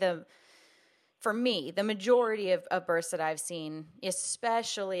would say for me, the majority of births that I've seen,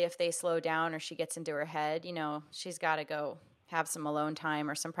 especially if they slow down or she gets into her head, she's got to go have some alone time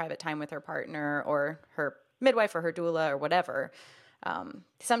or some private time with her partner or her midwife or her doula or whatever.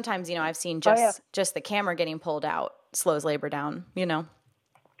 Sometimes, I've seen just the camera getting pulled out slows labor down,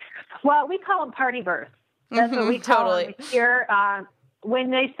 Well, we call them party births. That's what we call them here.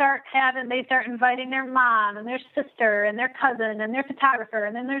 When they start inviting their mom and their sister and their cousin and their photographer,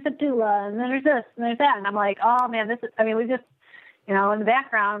 and then there's a doula, and then there's this and there's that. And I'm like, oh man, we just, in the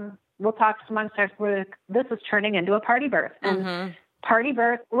background, we'll talk amongst ourselves. This is turning into a party birth. And party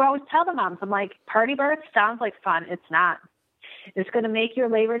birth, we always tell the moms, I'm like, party birth sounds like fun. It's not. It's going to make your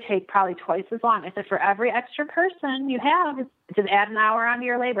labor take probably twice as long. I said, for every extra person you have, just add an hour onto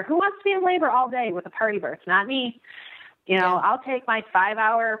your labor. Who wants to be in labor all day with a party birth? Not me. I'll take my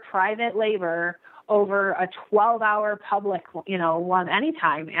 5-hour private labor over a 12-hour public, one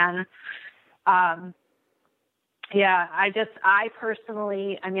anytime. And, I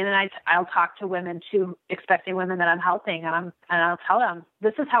personally, I'll talk to women too, expecting women that I'm helping, and I'll tell them,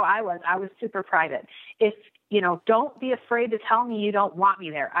 this is how I was super private. If, don't be afraid to tell me you don't want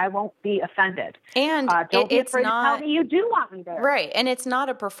me there. I won't be offended. And don't be afraid to tell me you do want me there. Right. And it's not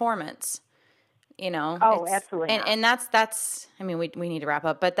a performance, Oh, absolutely. And that's, we need to wrap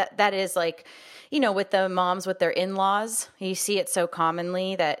up, but that is like, with the moms with their in-laws, you see it so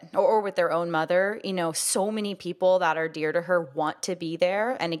commonly or with their own mother, so many people that are dear to her want to be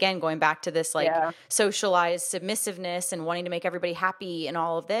there. And again, going back to this, socialized submissiveness and wanting to make everybody happy and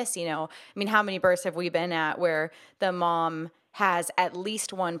all of this, how many births have we been at where the mom has at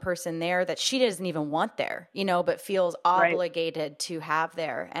least one person there that she doesn't even want there, but feels obligated to have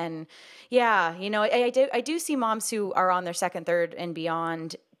there. And I do see moms who are on their second, third and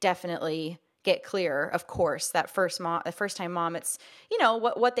beyond definitely get clear. Of course, the first time mom, it's,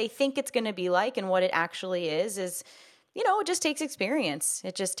 what they think it's going to be like and what it actually is, it just takes experience.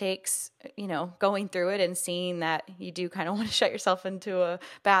 It just takes, going through it and seeing that you do kind of want to shut yourself into a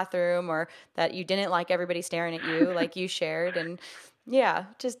bathroom, or that you didn't like everybody staring at you like you shared. And it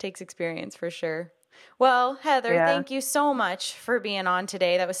just takes experience for sure. Well, Heather, thank you so much for being on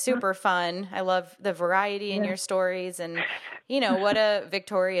today. That was super fun. I love the variety in your stories, and, what a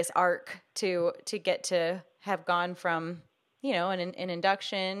victorious arc to get to have gone from, an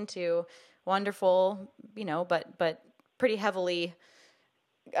induction to wonderful, but pretty heavily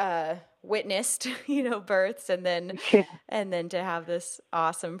witnessed, births, and then to have this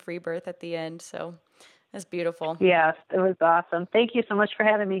awesome free birth at the end. So that's beautiful. Yes, it was awesome. Thank you so much for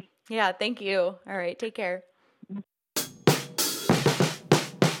having me. Yeah, thank you. All right, take care.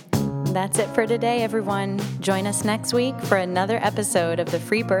 That's it for today, everyone. Join us next week for another episode of the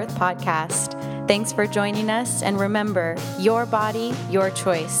Free Birth Podcast. Thanks for joining us, and remember, your body, your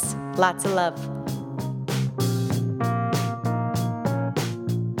choice. Lots of love.